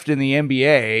franchises left in the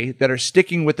NBA that are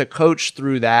sticking with the coach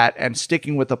through that and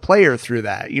sticking with the player through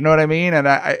that. You know what I mean? And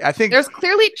I think there's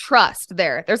clearly trust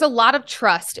there. There's a lot of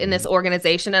trust in this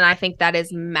organization, and I think that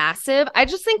is massive. I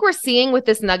just think we're seeing with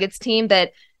this Nuggets team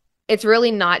that it's really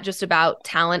not just about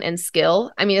talent and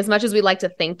skill. I mean, as much as we like to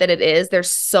think that it is,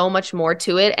 there's so much more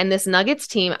to it. And this Nuggets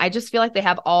team, I just feel like they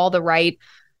have all the right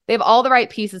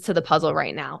pieces to the puzzle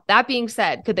right now. That being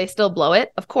said, could they still blow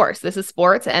it? Of course, this is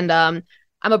sports. And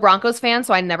I'm a Broncos fan,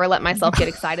 so I never let myself get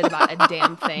excited about a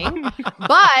damn thing.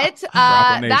 But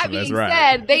that being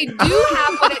said, they do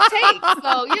have what it takes.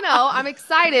 So, I'm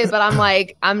excited, but I'm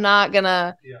like, I'm not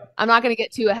gonna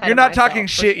get too ahead. You're not talking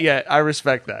shit yet. I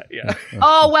respect that. Yeah.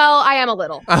 Oh, well, I am a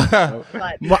little. But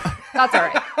that's all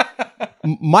right.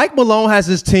 Mike Malone has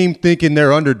his team thinking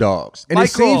they're underdogs. And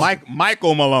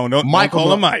Michael Malone. Don't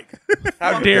call him Mike.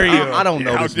 How dare you? I don't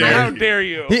know this man. How dare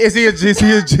you? Is he a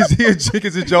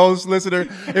Jenkins and Jones listener?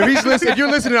 If you're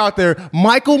listening out there,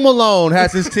 Michael Malone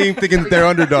has his team thinking they're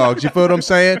underdogs. You feel what I'm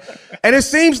saying? And it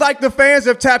seems like the fans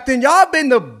have tapped in. Y'all been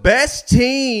the best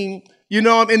team, in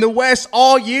the West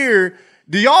all year.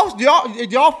 Do y'all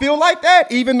feel like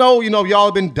that? Even though y'all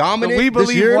have been dominant. We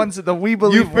believe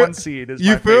one seed is.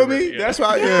 You my feel favorite, me? yeah. That's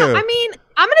right. Yeah. I mean,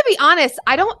 I'm gonna be honest.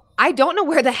 I don't know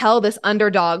where the hell this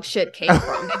underdog shit came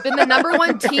from. They've been the number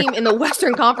one team in the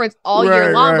Western Conference all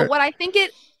year long. But what I think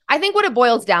what it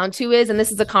boils down to is, and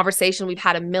this is a conversation we've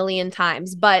had a million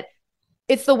times, but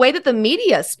it's the way that the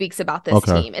media speaks about this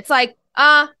team. It's like,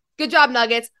 good job,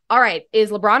 Nuggets. All right,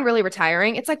 is LeBron really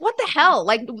retiring? It's like, what the hell?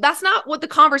 Like, that's not what the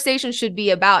conversation should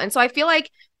be about. And so I feel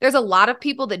like there's a lot of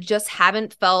people that just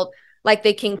haven't felt like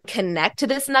they can connect to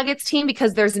this Nuggets team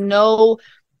because there's no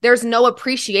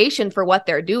appreciation for what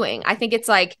they're doing. I think it's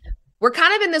like, we're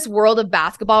kind of in this world of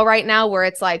basketball right now where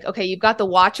it's like, okay, you've got the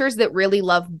watchers that really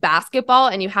love basketball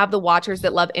and you have the watchers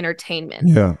that love entertainment.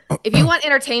 Yeah. If you want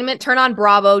entertainment, turn on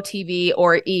Bravo TV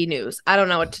or E! News. I don't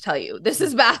know what to tell you. This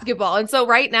is basketball. And so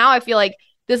right now I feel like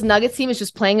this Nuggets team is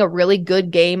just playing a really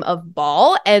good game of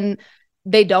ball and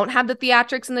they don't have the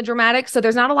theatrics and the dramatics. So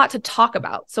there's not a lot to talk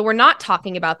about. So we're not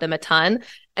talking about them a ton.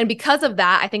 And because of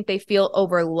that, I think they feel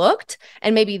overlooked.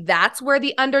 And maybe that's where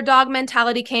the underdog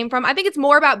mentality came from. I think it's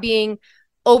more about being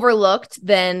overlooked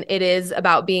than it is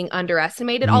about being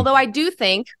underestimated. Although I do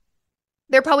think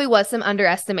there probably was some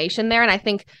underestimation there. And I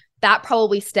think that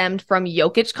probably stemmed from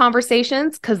Jokic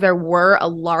conversations because there were a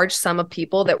large sum of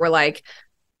people that were like,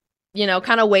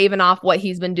 kind of waving off what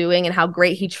he's been doing and how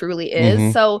great he truly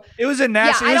is. So it was a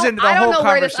nasty. I don't know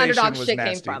where this underdog was shit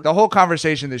nasty. came from. The whole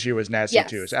conversation this year was nasty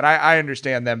too. And I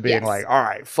understand them being Yes. like, all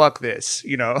right, fuck this.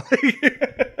 I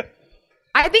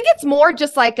think it's more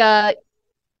just like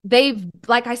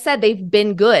like I said, they've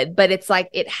been good, but it's like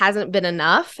it hasn't been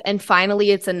enough. And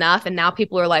finally it's enough. And now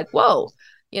people are like, whoa.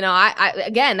 I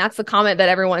again, that's the comment that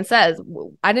everyone says.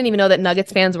 I didn't even know that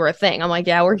Nuggets fans were a thing. I'm like,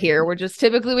 yeah, we're here. We're just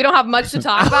typically, we don't have much to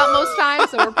talk about most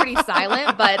times. So we're pretty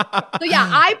silent. But so yeah,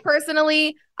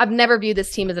 I've never viewed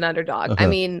this team as an underdog. I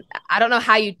mean, I don't know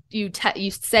how you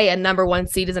say a number one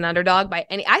seed is an underdog by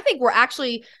any. I think we're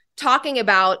actually talking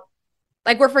about,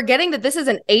 like, we're forgetting that this is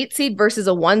an 8 seed versus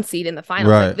a 1 seed in the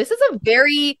finals. Right. Like, this is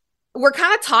we're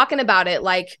kind of talking about it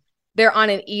like they're on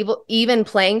an even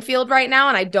playing field right now,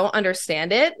 and I don't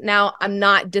understand it. Now, I'm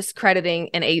not discrediting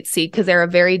an 8 seed because they're a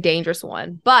very dangerous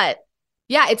one. But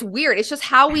yeah, it's weird. It's just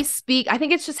how we speak. I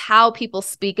think it's just how people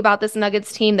speak about this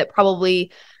Nuggets team that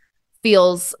probably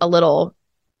feels a little,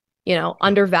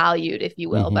 undervalued, if you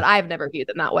will. But I've never viewed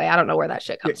them that way. I don't know where that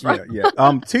shit comes from.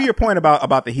 Yeah. To your point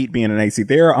about the Heat being an 8 seed,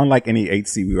 they're unlike any 8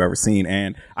 seed we've ever seen.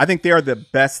 And I think they are the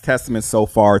best testament so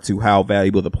far to how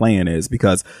valuable the play-in is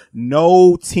because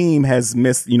no team has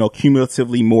missed,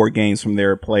 cumulatively more games from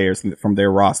their players, from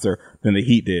their roster than the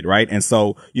Heat did, right? And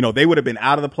so, they would have been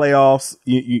out of the playoffs,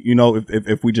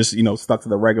 if we just, stuck to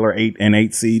the regular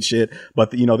 8 seed shit.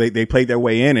 But, they played their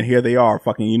way in and here they are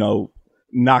fucking,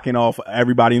 knocking off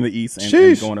everybody in the East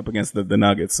and going up against the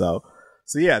Nuggets. So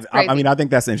yeah, I mean, I think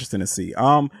that's interesting to see.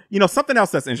 Something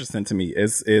else that's interesting to me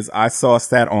is I saw a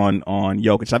stat on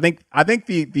Jokic. I think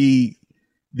the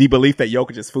belief that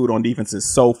Jokic's food on defense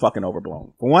is so fucking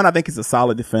overblown. For one, I think he's a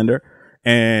solid defender.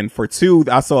 And for two,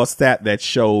 I saw a stat that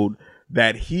showed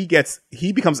that he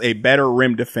becomes a better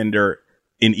rim defender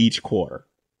in each quarter.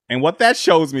 And what that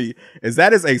shows me is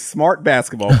that is a smart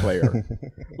basketball player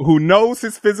who knows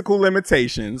his physical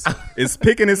limitations, is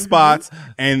picking his spots,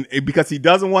 and because he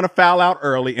doesn't want to foul out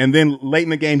early, and then late in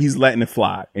the game he's letting it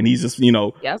fly, and he's just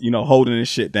holding his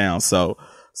shit down. So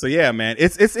So yeah, man,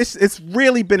 it's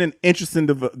really been an interesting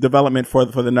development for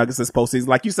the Nuggets this postseason.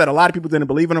 Like you said, a lot of people didn't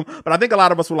believe in them, but I think a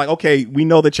lot of us were like, okay, we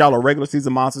know that y'all are regular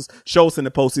season monsters. Show us in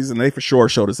the postseason. And they for sure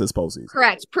showed us this postseason.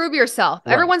 Correct. Prove yourself.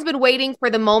 Right. Everyone's been waiting for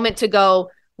the moment to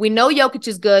go. We know Jokic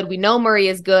is good. We know Murray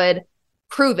is good.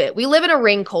 Prove it. We live in a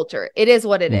ring culture. It is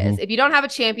what it is. If you don't have a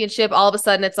championship, all of a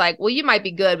sudden it's like, well, you might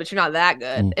be good, but you're not that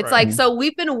good. It's like, so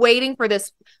we've been waiting for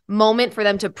this moment for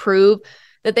them to prove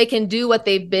that they can do what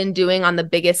they've been doing on the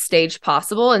biggest stage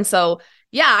possible. And so,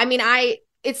 yeah, I mean,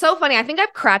 it's so funny. I think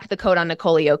I've cracked the code on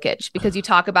Nikola Jokic because you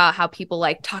talk about how people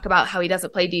like talk about how he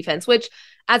doesn't play defense, which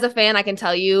as a fan, I can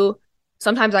tell you,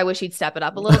 sometimes I wish he'd step it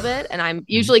up a little bit. And I'm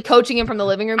usually coaching him from the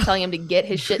living room, telling him to get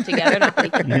his shit together. Not that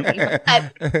he can hear me.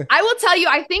 But I will tell you,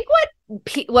 I think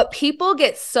what people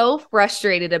get so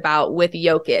frustrated about with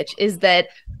Jokic is that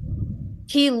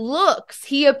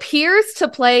he appears to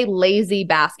play lazy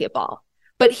basketball.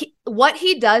 But what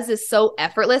he does is so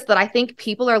effortless that I think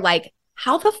people are like,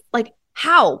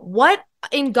 what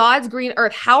in God's green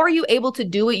earth, how are you able to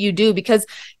do what you do? Because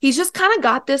he's just kind of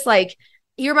got this, like,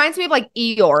 he reminds me of like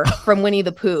Eeyore from Winnie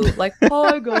the Pooh. Like,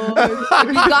 hi guys. Like,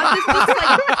 he's got this just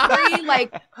like very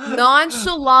like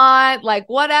nonchalant, like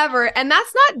whatever. And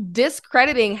that's not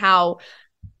discrediting how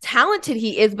talented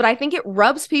he is, but I think it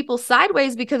rubs people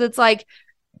sideways because it's like,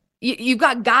 you've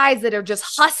got guys that are just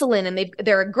hustling and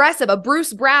they're aggressive. A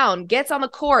Bruce Brown gets on the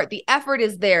court. The effort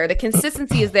is there. The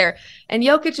consistency is there. And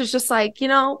Jokic is just like,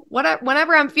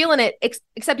 whenever I'm feeling it,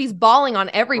 except he's balling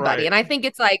on everybody. Right. And I think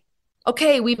it's like,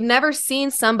 okay, we've never seen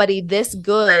somebody this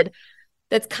good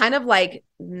that's kind of like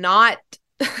not,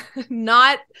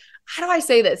 how do I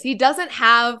say this? He doesn't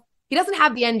have the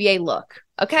NBA look.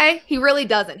 Okay, he really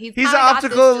doesn't. He's an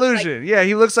optical illusion. Like,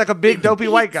 he looks like a big dopey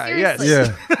white guy. Seriously.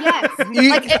 Yes, yes.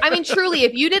 Like, I mean, truly,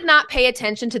 if you did not pay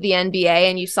attention to the NBA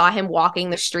and you saw him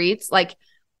walking the streets, like,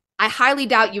 I highly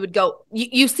doubt you would go.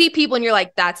 You see people and you're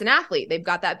like, that's an athlete. They've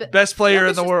got that best player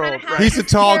in the world. Right. He's a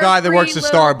tall guy that works at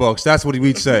Starbucks. That's what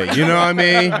we'd say. You know what I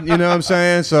mean? You know what I'm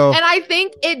saying? So, and I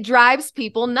think it drives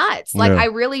people nuts. Like, I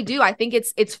really do. I think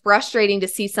it's frustrating to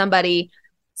see somebody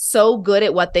so good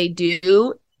at what they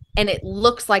do. And it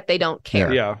looks like they don't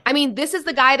care. Yeah. I mean, this is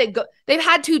the guy that they've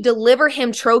had to deliver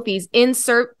him trophies in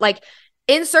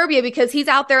Serbia because he's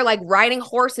out there like riding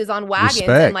horses on wagons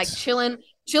and like chilling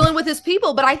with his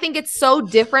people. But I think it's so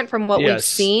different from what we've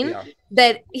seen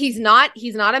that he's not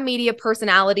a media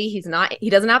personality. He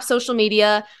doesn't have social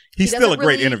media. He's still a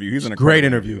great interview. He's in a great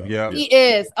interview. Yeah, he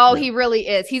is. Oh, he really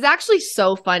is. He's actually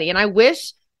so funny. And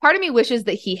part of me wishes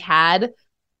that he had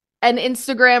an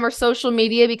Instagram or social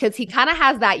media because he kind of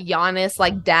has that Giannis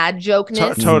like dad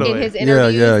jokeness in his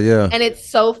interviews. Yeah. And it's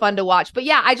so fun to watch. But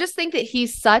yeah, I just think that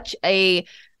he's such a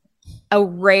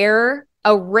rare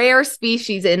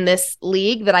species in this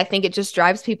league that I think it just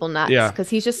drives people nuts because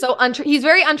he's just so he's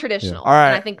very untraditional. All right.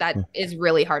 And I think that is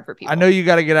really hard for people. I know you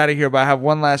got to get out of here, but I have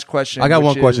one last question. I got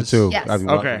one question too. Yes.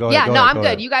 Okay. Go ahead, I'm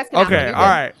good. You guys can Okay. All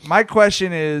right. My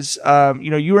question is,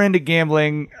 you were into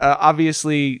gambling.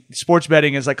 Obviously, sports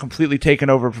betting is like completely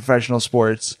taken over professional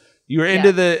sports. You're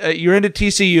into you're into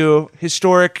TCU,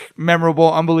 historic,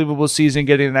 memorable, unbelievable season,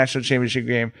 getting the national championship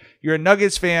game. You're a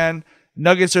Nuggets fan.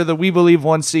 Nuggets are the we believe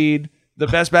 1 seed. The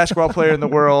best basketball player in the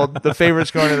world, the favorites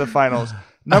going to the finals.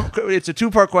 It's a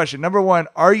 2-part question. Number 1,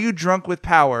 are you drunk with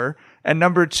power? And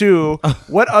number 2,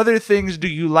 what other things do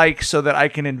you like so that I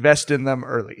can invest in them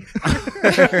early?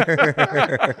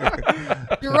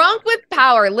 Drunk with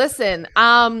power. Listen,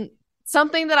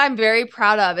 something that I'm very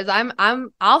proud of is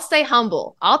I'll stay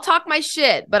humble. I'll talk my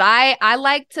shit, but I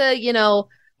like to,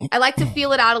 I like to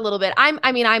feel it out a little bit. I'm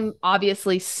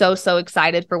obviously so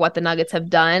excited for what the Nuggets have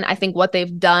done. I think what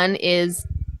they've done is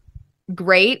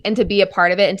great, and to be a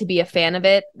part of it and to be a fan of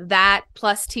it, that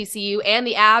plus TCU and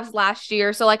the Avs last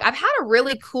year. So like I've had a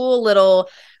really cool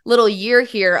little year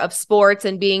here of sports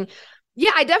and being.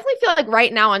 Yeah, I definitely feel like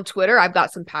right now on Twitter, I've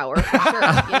got some power for sure.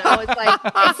 It's like,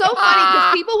 it's so funny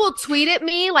because people will tweet at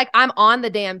me like I'm on the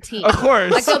damn team. Of course.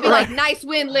 Like they'll be like, nice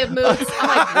win, Liv Moose. I'm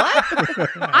like, what?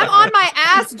 I'm on my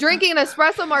ass drinking an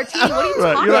espresso martini. What are you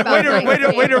talking You're about?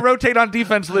 Like, way to rotate on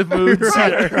defense, Liv Moose.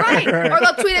 Right. Or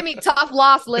they'll tweet at me, tough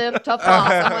loss, Liv, tough loss.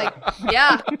 I'm like,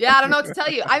 yeah, I don't know what to tell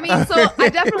you. I mean, so I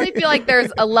definitely feel like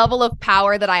there's a level of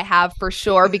power that I have for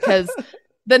sure because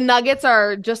the Nuggets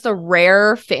are just a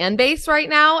rare fan base right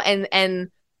now.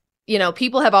 And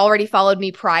people have already followed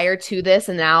me prior to this.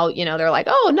 And now, they're like,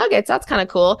 oh, Nuggets, that's kind of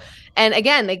cool. And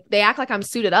again, they act like I'm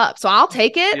suited up. So I'll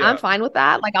take it. Yeah. I'm fine with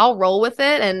that. Like I'll roll with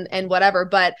it and whatever.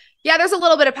 But yeah, there's a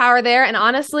little bit of power there. And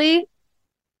honestly,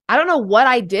 I don't know what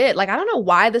I did. Like, I don't know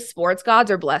why the sports gods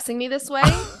are blessing me this way.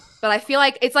 But I feel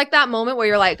like it's like that moment where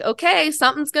you're like, okay,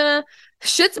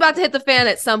 shit's about to hit the fan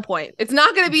at some point. It's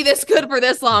not going to be this good for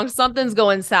this long. Something's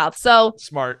going south. So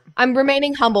smart. I'm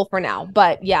remaining humble for now.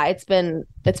 But yeah, it's been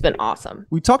awesome.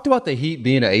 We talked about the Heat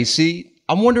being an AC.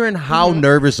 I'm wondering how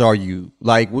nervous are you?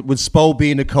 Like with Spo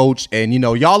being the coach and,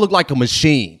 y'all look like a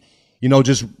machine,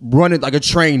 just running like a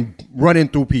train running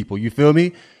through people. You feel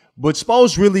me? But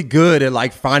Spo's really good at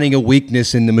like finding a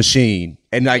weakness in the machine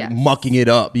and like mucking it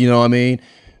up. You know what I mean?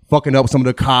 Fucking up some of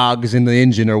the cogs in the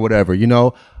engine or whatever,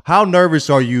 How nervous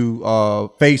are you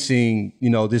facing,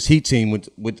 this Heat team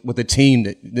with the team,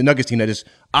 the Nuggets team that is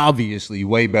obviously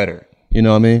way better? You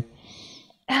know what I mean?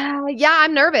 Yeah,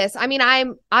 I'm nervous. I mean,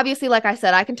 I'm obviously, like I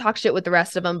said, I can talk shit with the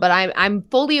rest of them, but I'm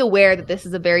fully aware that this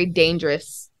is a very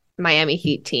dangerous Miami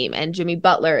Heat team, and Jimmy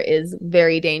Butler is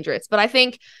very dangerous. But I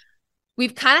think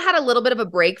we've kind of had a little bit of a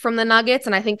break from the Nuggets,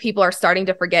 and I think people are starting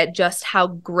to forget just how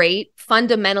great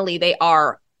fundamentally they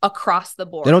are across the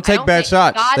board. They don't take bad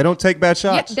shots. They don't take bad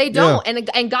shots. Yeah, they don't. Yeah.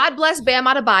 And God bless Bam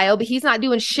Adebayo, but he's not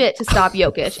doing shit to stop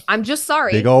Jokic. I'm just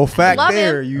sorry. Big old fact love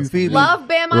there. Him. You feel me? Love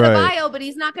Bam Adebayo, but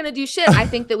he's not going to do shit. I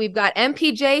think that we've got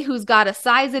MPJ, who's got a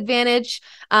size advantage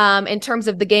in terms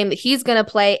of the game that he's going to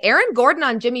play. Aaron Gordon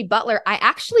on Jimmy Butler, I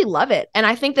actually love it. And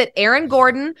I think that Aaron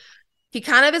Gordon, he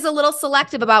kind of is a little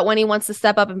selective about when he wants to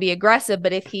step up and be aggressive.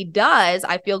 But if he does,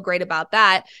 I feel great about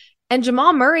that. And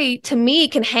Jamal Murray, to me,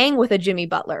 can hang with a Jimmy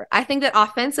Butler. I think that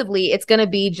offensively, it's going to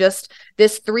be just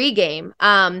this 3-game.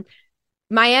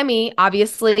 Miami,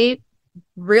 obviously,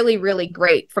 really, really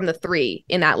great from the 3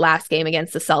 in that last game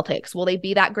against the Celtics. Will they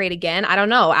be that great again? I don't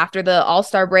know. After the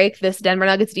All-Star break, this Denver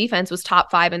Nuggets defense was top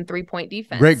 5 in 3-point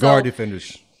defense. Great guard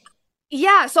defenders.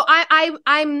 Yeah, so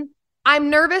I'm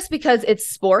nervous because it's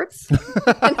sports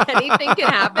and anything can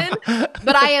happen.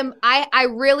 But I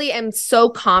really am so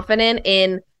confident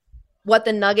in what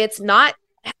the Nuggets not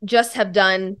just have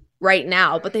done right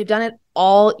now, but they've done it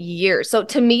all year. So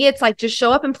to me, it's like, just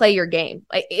show up and play your game.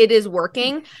 Like, it is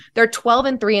working. They're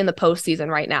 12-3 in the postseason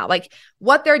right now. Like,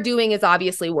 what they're doing is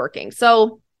obviously working.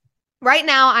 So right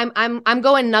now I'm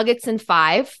going Nuggets in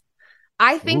 5.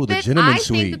 I think that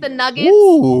the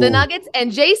Nuggets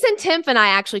and Jason Timpf and I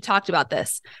actually talked about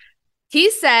this. He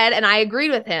said, and I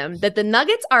agreed with him, that the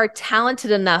Nuggets are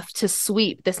talented enough to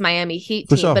sweep this Miami Heat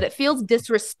team, but it feels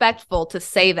disrespectful to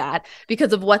say that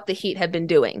because of what the Heat have been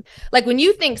doing. Like, when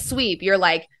you think sweep, you're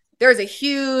like, there's a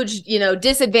huge,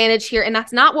 disadvantage here, and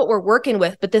that's not what we're working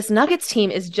with. But this Nuggets team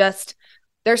is just,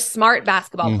 they're smart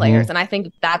basketball players, and I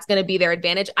think that's going to be their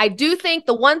advantage. I do think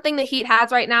the one thing the Heat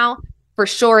has right now, for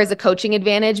sure, is a coaching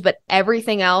advantage, but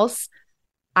everything else,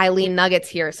 I lean Nuggets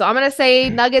here. So I'm going to say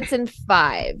Nuggets in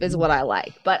 5 is what I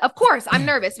like. But of course, I'm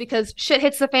nervous because shit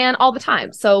hits the fan all the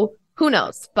time. So who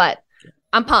knows? But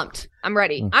I'm pumped. I'm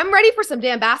ready. I'm ready for some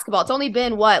damn basketball. It's only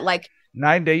been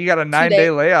 9 day. You got a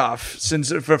 9-day layoff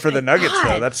since for the Nuggets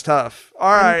though. That's tough. All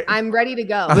right, I'm ready to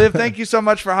go. Liv, thank you so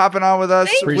much for hopping on with us.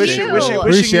 Wishing you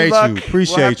luck.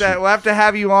 Appreciate you. We'll have to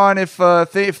have you on if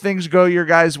things go your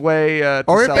guys' way.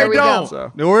 Or if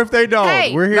they don't.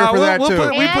 Hey, we're here for that too.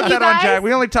 We put that on Jack.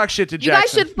 We only talk shit to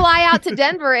Jackson. You guys should fly out to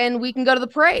Denver and we can go to the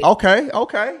parade. Okay.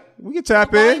 We can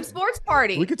tap in. Sports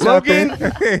party. We can tap in.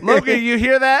 Logan, you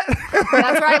hear that?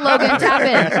 That's right, Logan. Tap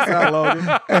in. Logan.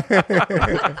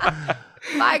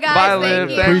 Bye, guys. Bye, Liv.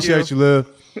 Thank you. Appreciate you, Liv.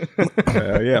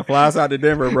 Yeah, fly us out to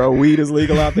Denver, bro. Weed is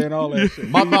legal out there and all that shit.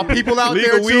 My people out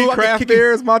legal there too. Weed, craft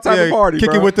beer is my type of party,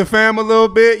 Kick bro. it with the fam a little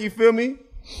bit. You feel me?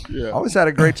 Yeah. I always had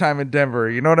a great time in Denver.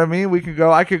 You know what I mean?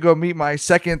 I could go meet my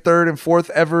 2nd, 3rd, and 4th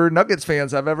ever Nuggets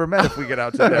fans I've ever met if we get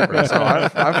out to Denver. So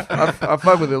I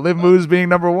fuck with it. Liv Moose being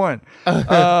number 1.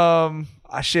 Y'all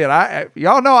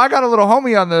know I got a little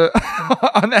homie on the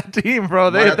on that team, bro.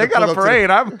 They got a parade.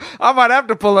 I might have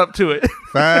to pull up to it.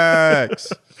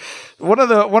 Facts. One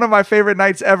of my favorite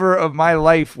nights ever of my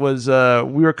life was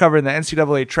we were covering the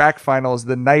NCAA track finals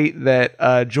the night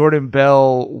that Jordan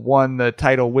Bell won the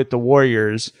title with the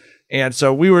Warriors. And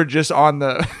so we were just on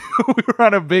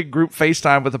a big group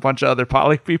FaceTime with a bunch of other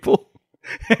poly people.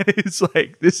 And it's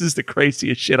like, this is the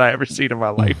craziest shit I ever seen in my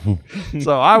life.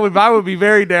 So I would be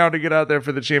very down to get out there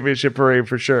for the championship parade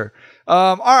for sure.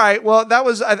 All right. Well, that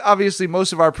was obviously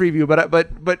most of our preview,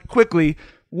 but quickly,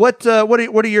 what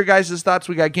are your guys' thoughts?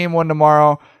 We got game 1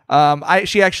 tomorrow.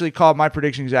 She actually called my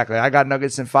prediction exactly. I got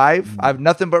Nuggets in 5. I have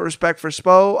nothing but respect for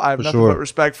Spo. I have nothing but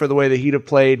respect for the way the Heat have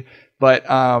played. But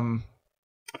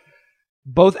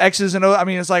both X's and O's, I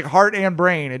mean, it's like heart and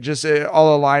brain. It just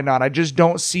all aligned on. I just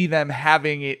don't see them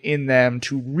having it in them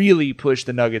to really push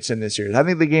the Nuggets in this series. I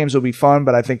think the games will be fun,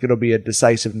 but I think it'll be a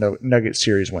decisive Nuggets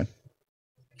series win.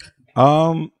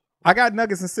 I got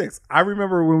Nuggets in 6. I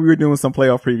remember when we were doing some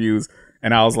playoff previews,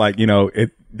 And I was like,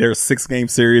 there's 6-game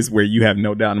series where you have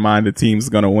no doubt in mind the team's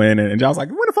going to win. And John was like,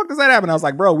 when the fuck does that happen? I was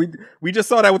like, bro, we just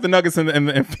saw that with the Nuggets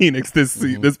and Phoenix this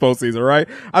postseason, right?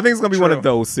 I think it's going to be one of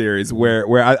those series where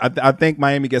I think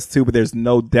Miami gets 2, but there's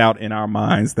no doubt in our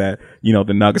minds that,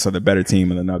 the Nuggets are the better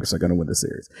team and the Nuggets are going to win the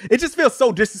series. It just feels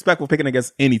so disrespectful picking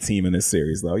against any team in this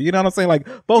series, though. You know what I'm saying? Like,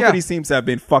 both of these teams have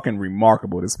been fucking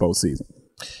remarkable this postseason.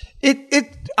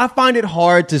 I find it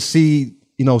hard to see,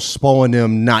 Spo and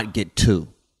them not get 2.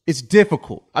 It's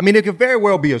difficult. I mean, it could very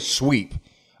well be a sweep.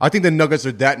 I think the Nuggets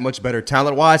are that much better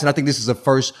talent-wise, and I think this is the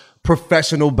first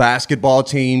professional basketball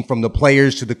team from the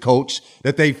players to the coach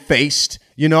that they faced.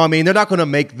 You know what I mean? They're not going to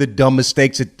make the dumb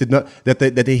mistakes that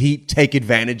the Heat take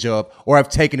advantage of or have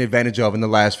taken advantage of in the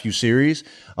last few series.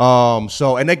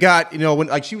 And they got, when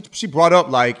like she brought up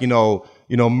like,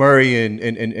 Murray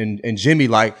and Jimmy,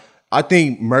 like, I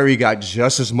think Murray got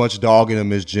just as much dog in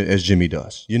him as Jimmy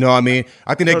does. You know what I mean?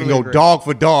 I think they can go dog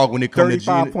for dog when it comes to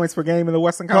 35 points per game in the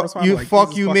Western Conference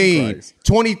Final. You mean?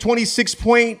 26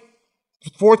 point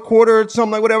fourth quarter,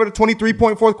 something like whatever, the 23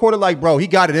 point fourth quarter. Like, bro, he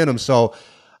got it in him. So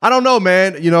I don't know,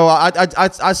 man.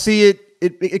 I see it.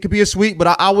 It could be a sweep, but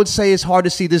I would say it's hard to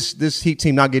see this Heat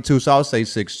team not get 2. So I would say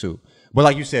 6-2. But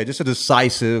like you said, just a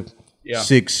decisive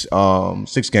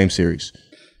 6-game series.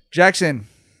 Jackson.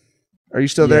 Are you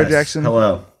still there, Jackson?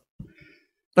 Hello.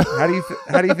 How do you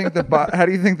think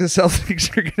the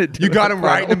Celtics are going to do? You got him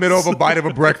right in the middle of a bite of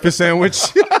a breakfast sandwich.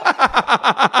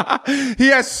 He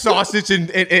has sausage and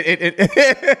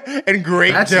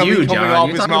grape jelly coming off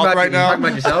his mouth right now. You talking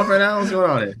about yourself right now? What's going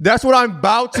on here? That's what I'm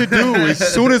about to do.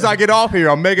 As soon as I get off here,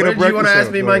 I'm making a breakfast. You want to ask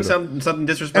me, Mike, something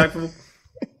disrespectful?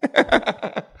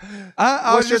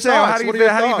 I was just saying,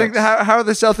 how are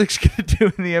the Celtics going to do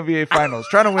in the NBA Finals?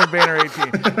 Trying to win Banner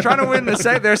 18, trying to win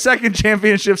their second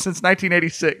championship since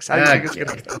 1986. How do you think it's going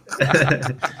to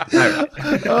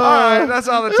go? All right, that's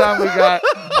all the time we got.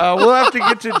 We'll have to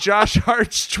get to Josh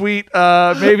Hart's tweet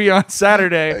maybe on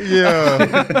Saturday.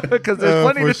 Yeah, because there's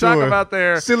plenty to talk about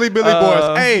there. Silly Billy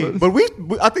boys. Hey, but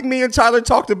I think me and Tyler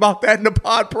talked about that in the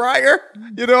pod prior.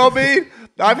 You know what I mean?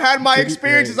 I've had my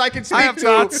experiences I can speak to.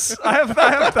 I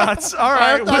have thoughts. All right. I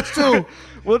have thoughts too.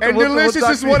 Delicious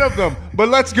is one of them. But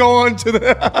let's go on to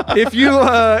the. If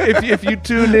you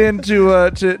tuned in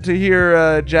to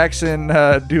hear Jackson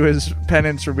do his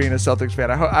penance for being a Celtics fan,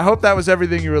 I hope that was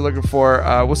everything you were looking for.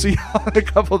 We'll see you in a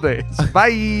couple days.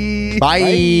 Bye.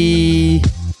 Bye.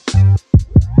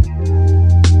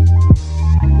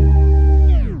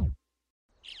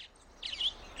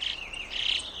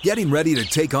 Getting ready to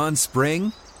take on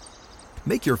spring?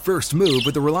 Make your first move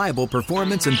with the reliable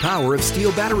performance and power of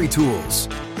Steel battery tools.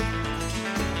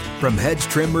 From hedge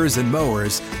trimmers and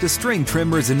mowers to string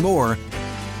trimmers and more,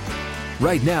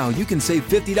 right now you can save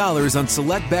 $50 on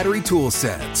select battery tool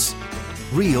sets.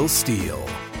 Real Steel.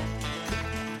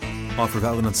 Offer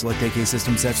valid on select AK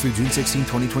system sets through June 16,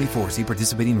 2024. See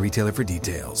participating retailer for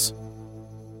details.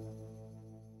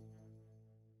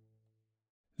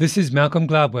 This is Malcolm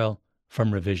Gladwell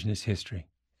from Revisionist History.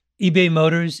 eBay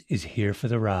Motors is here for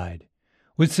the ride.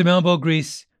 With some elbow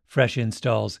grease, fresh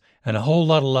installs, and a whole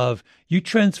lot of love, you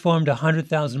transformed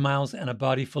 100,000 miles and a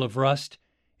body full of rust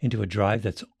into a drive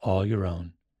that's all your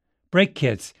own. Brake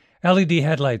kits, LED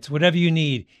headlights, whatever you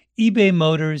need, eBay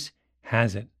Motors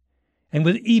has it. And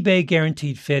with eBay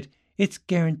Guaranteed Fit, it's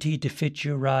guaranteed to fit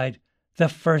your ride the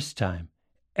first time,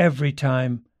 every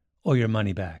time, or your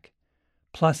money back.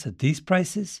 Plus, at these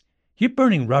prices, you're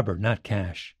burning rubber, not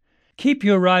cash. Keep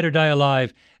your ride or die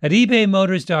alive at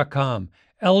ebaymotors.com.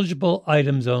 Eligible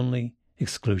items only.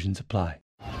 Exclusions apply.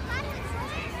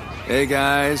 Hey,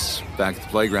 guys. Back at the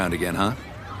playground again, huh?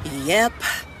 Yep.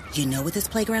 You know what this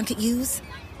playground could use?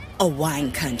 A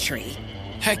wine country.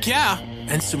 Heck yeah.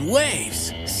 And some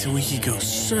waves so we could go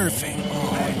surfing.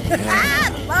 Oh,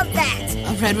 yeah. Love that.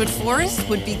 A redwood forest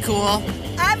would be cool.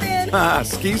 I'm in.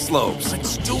 Ski slopes.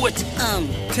 Let's do it.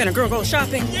 Can a girl go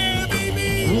shopping? Yeah,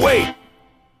 baby. Wait.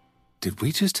 Did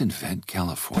we just invent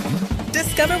California?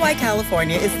 Discover why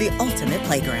California is the ultimate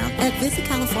playground at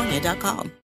visitcalifornia.com.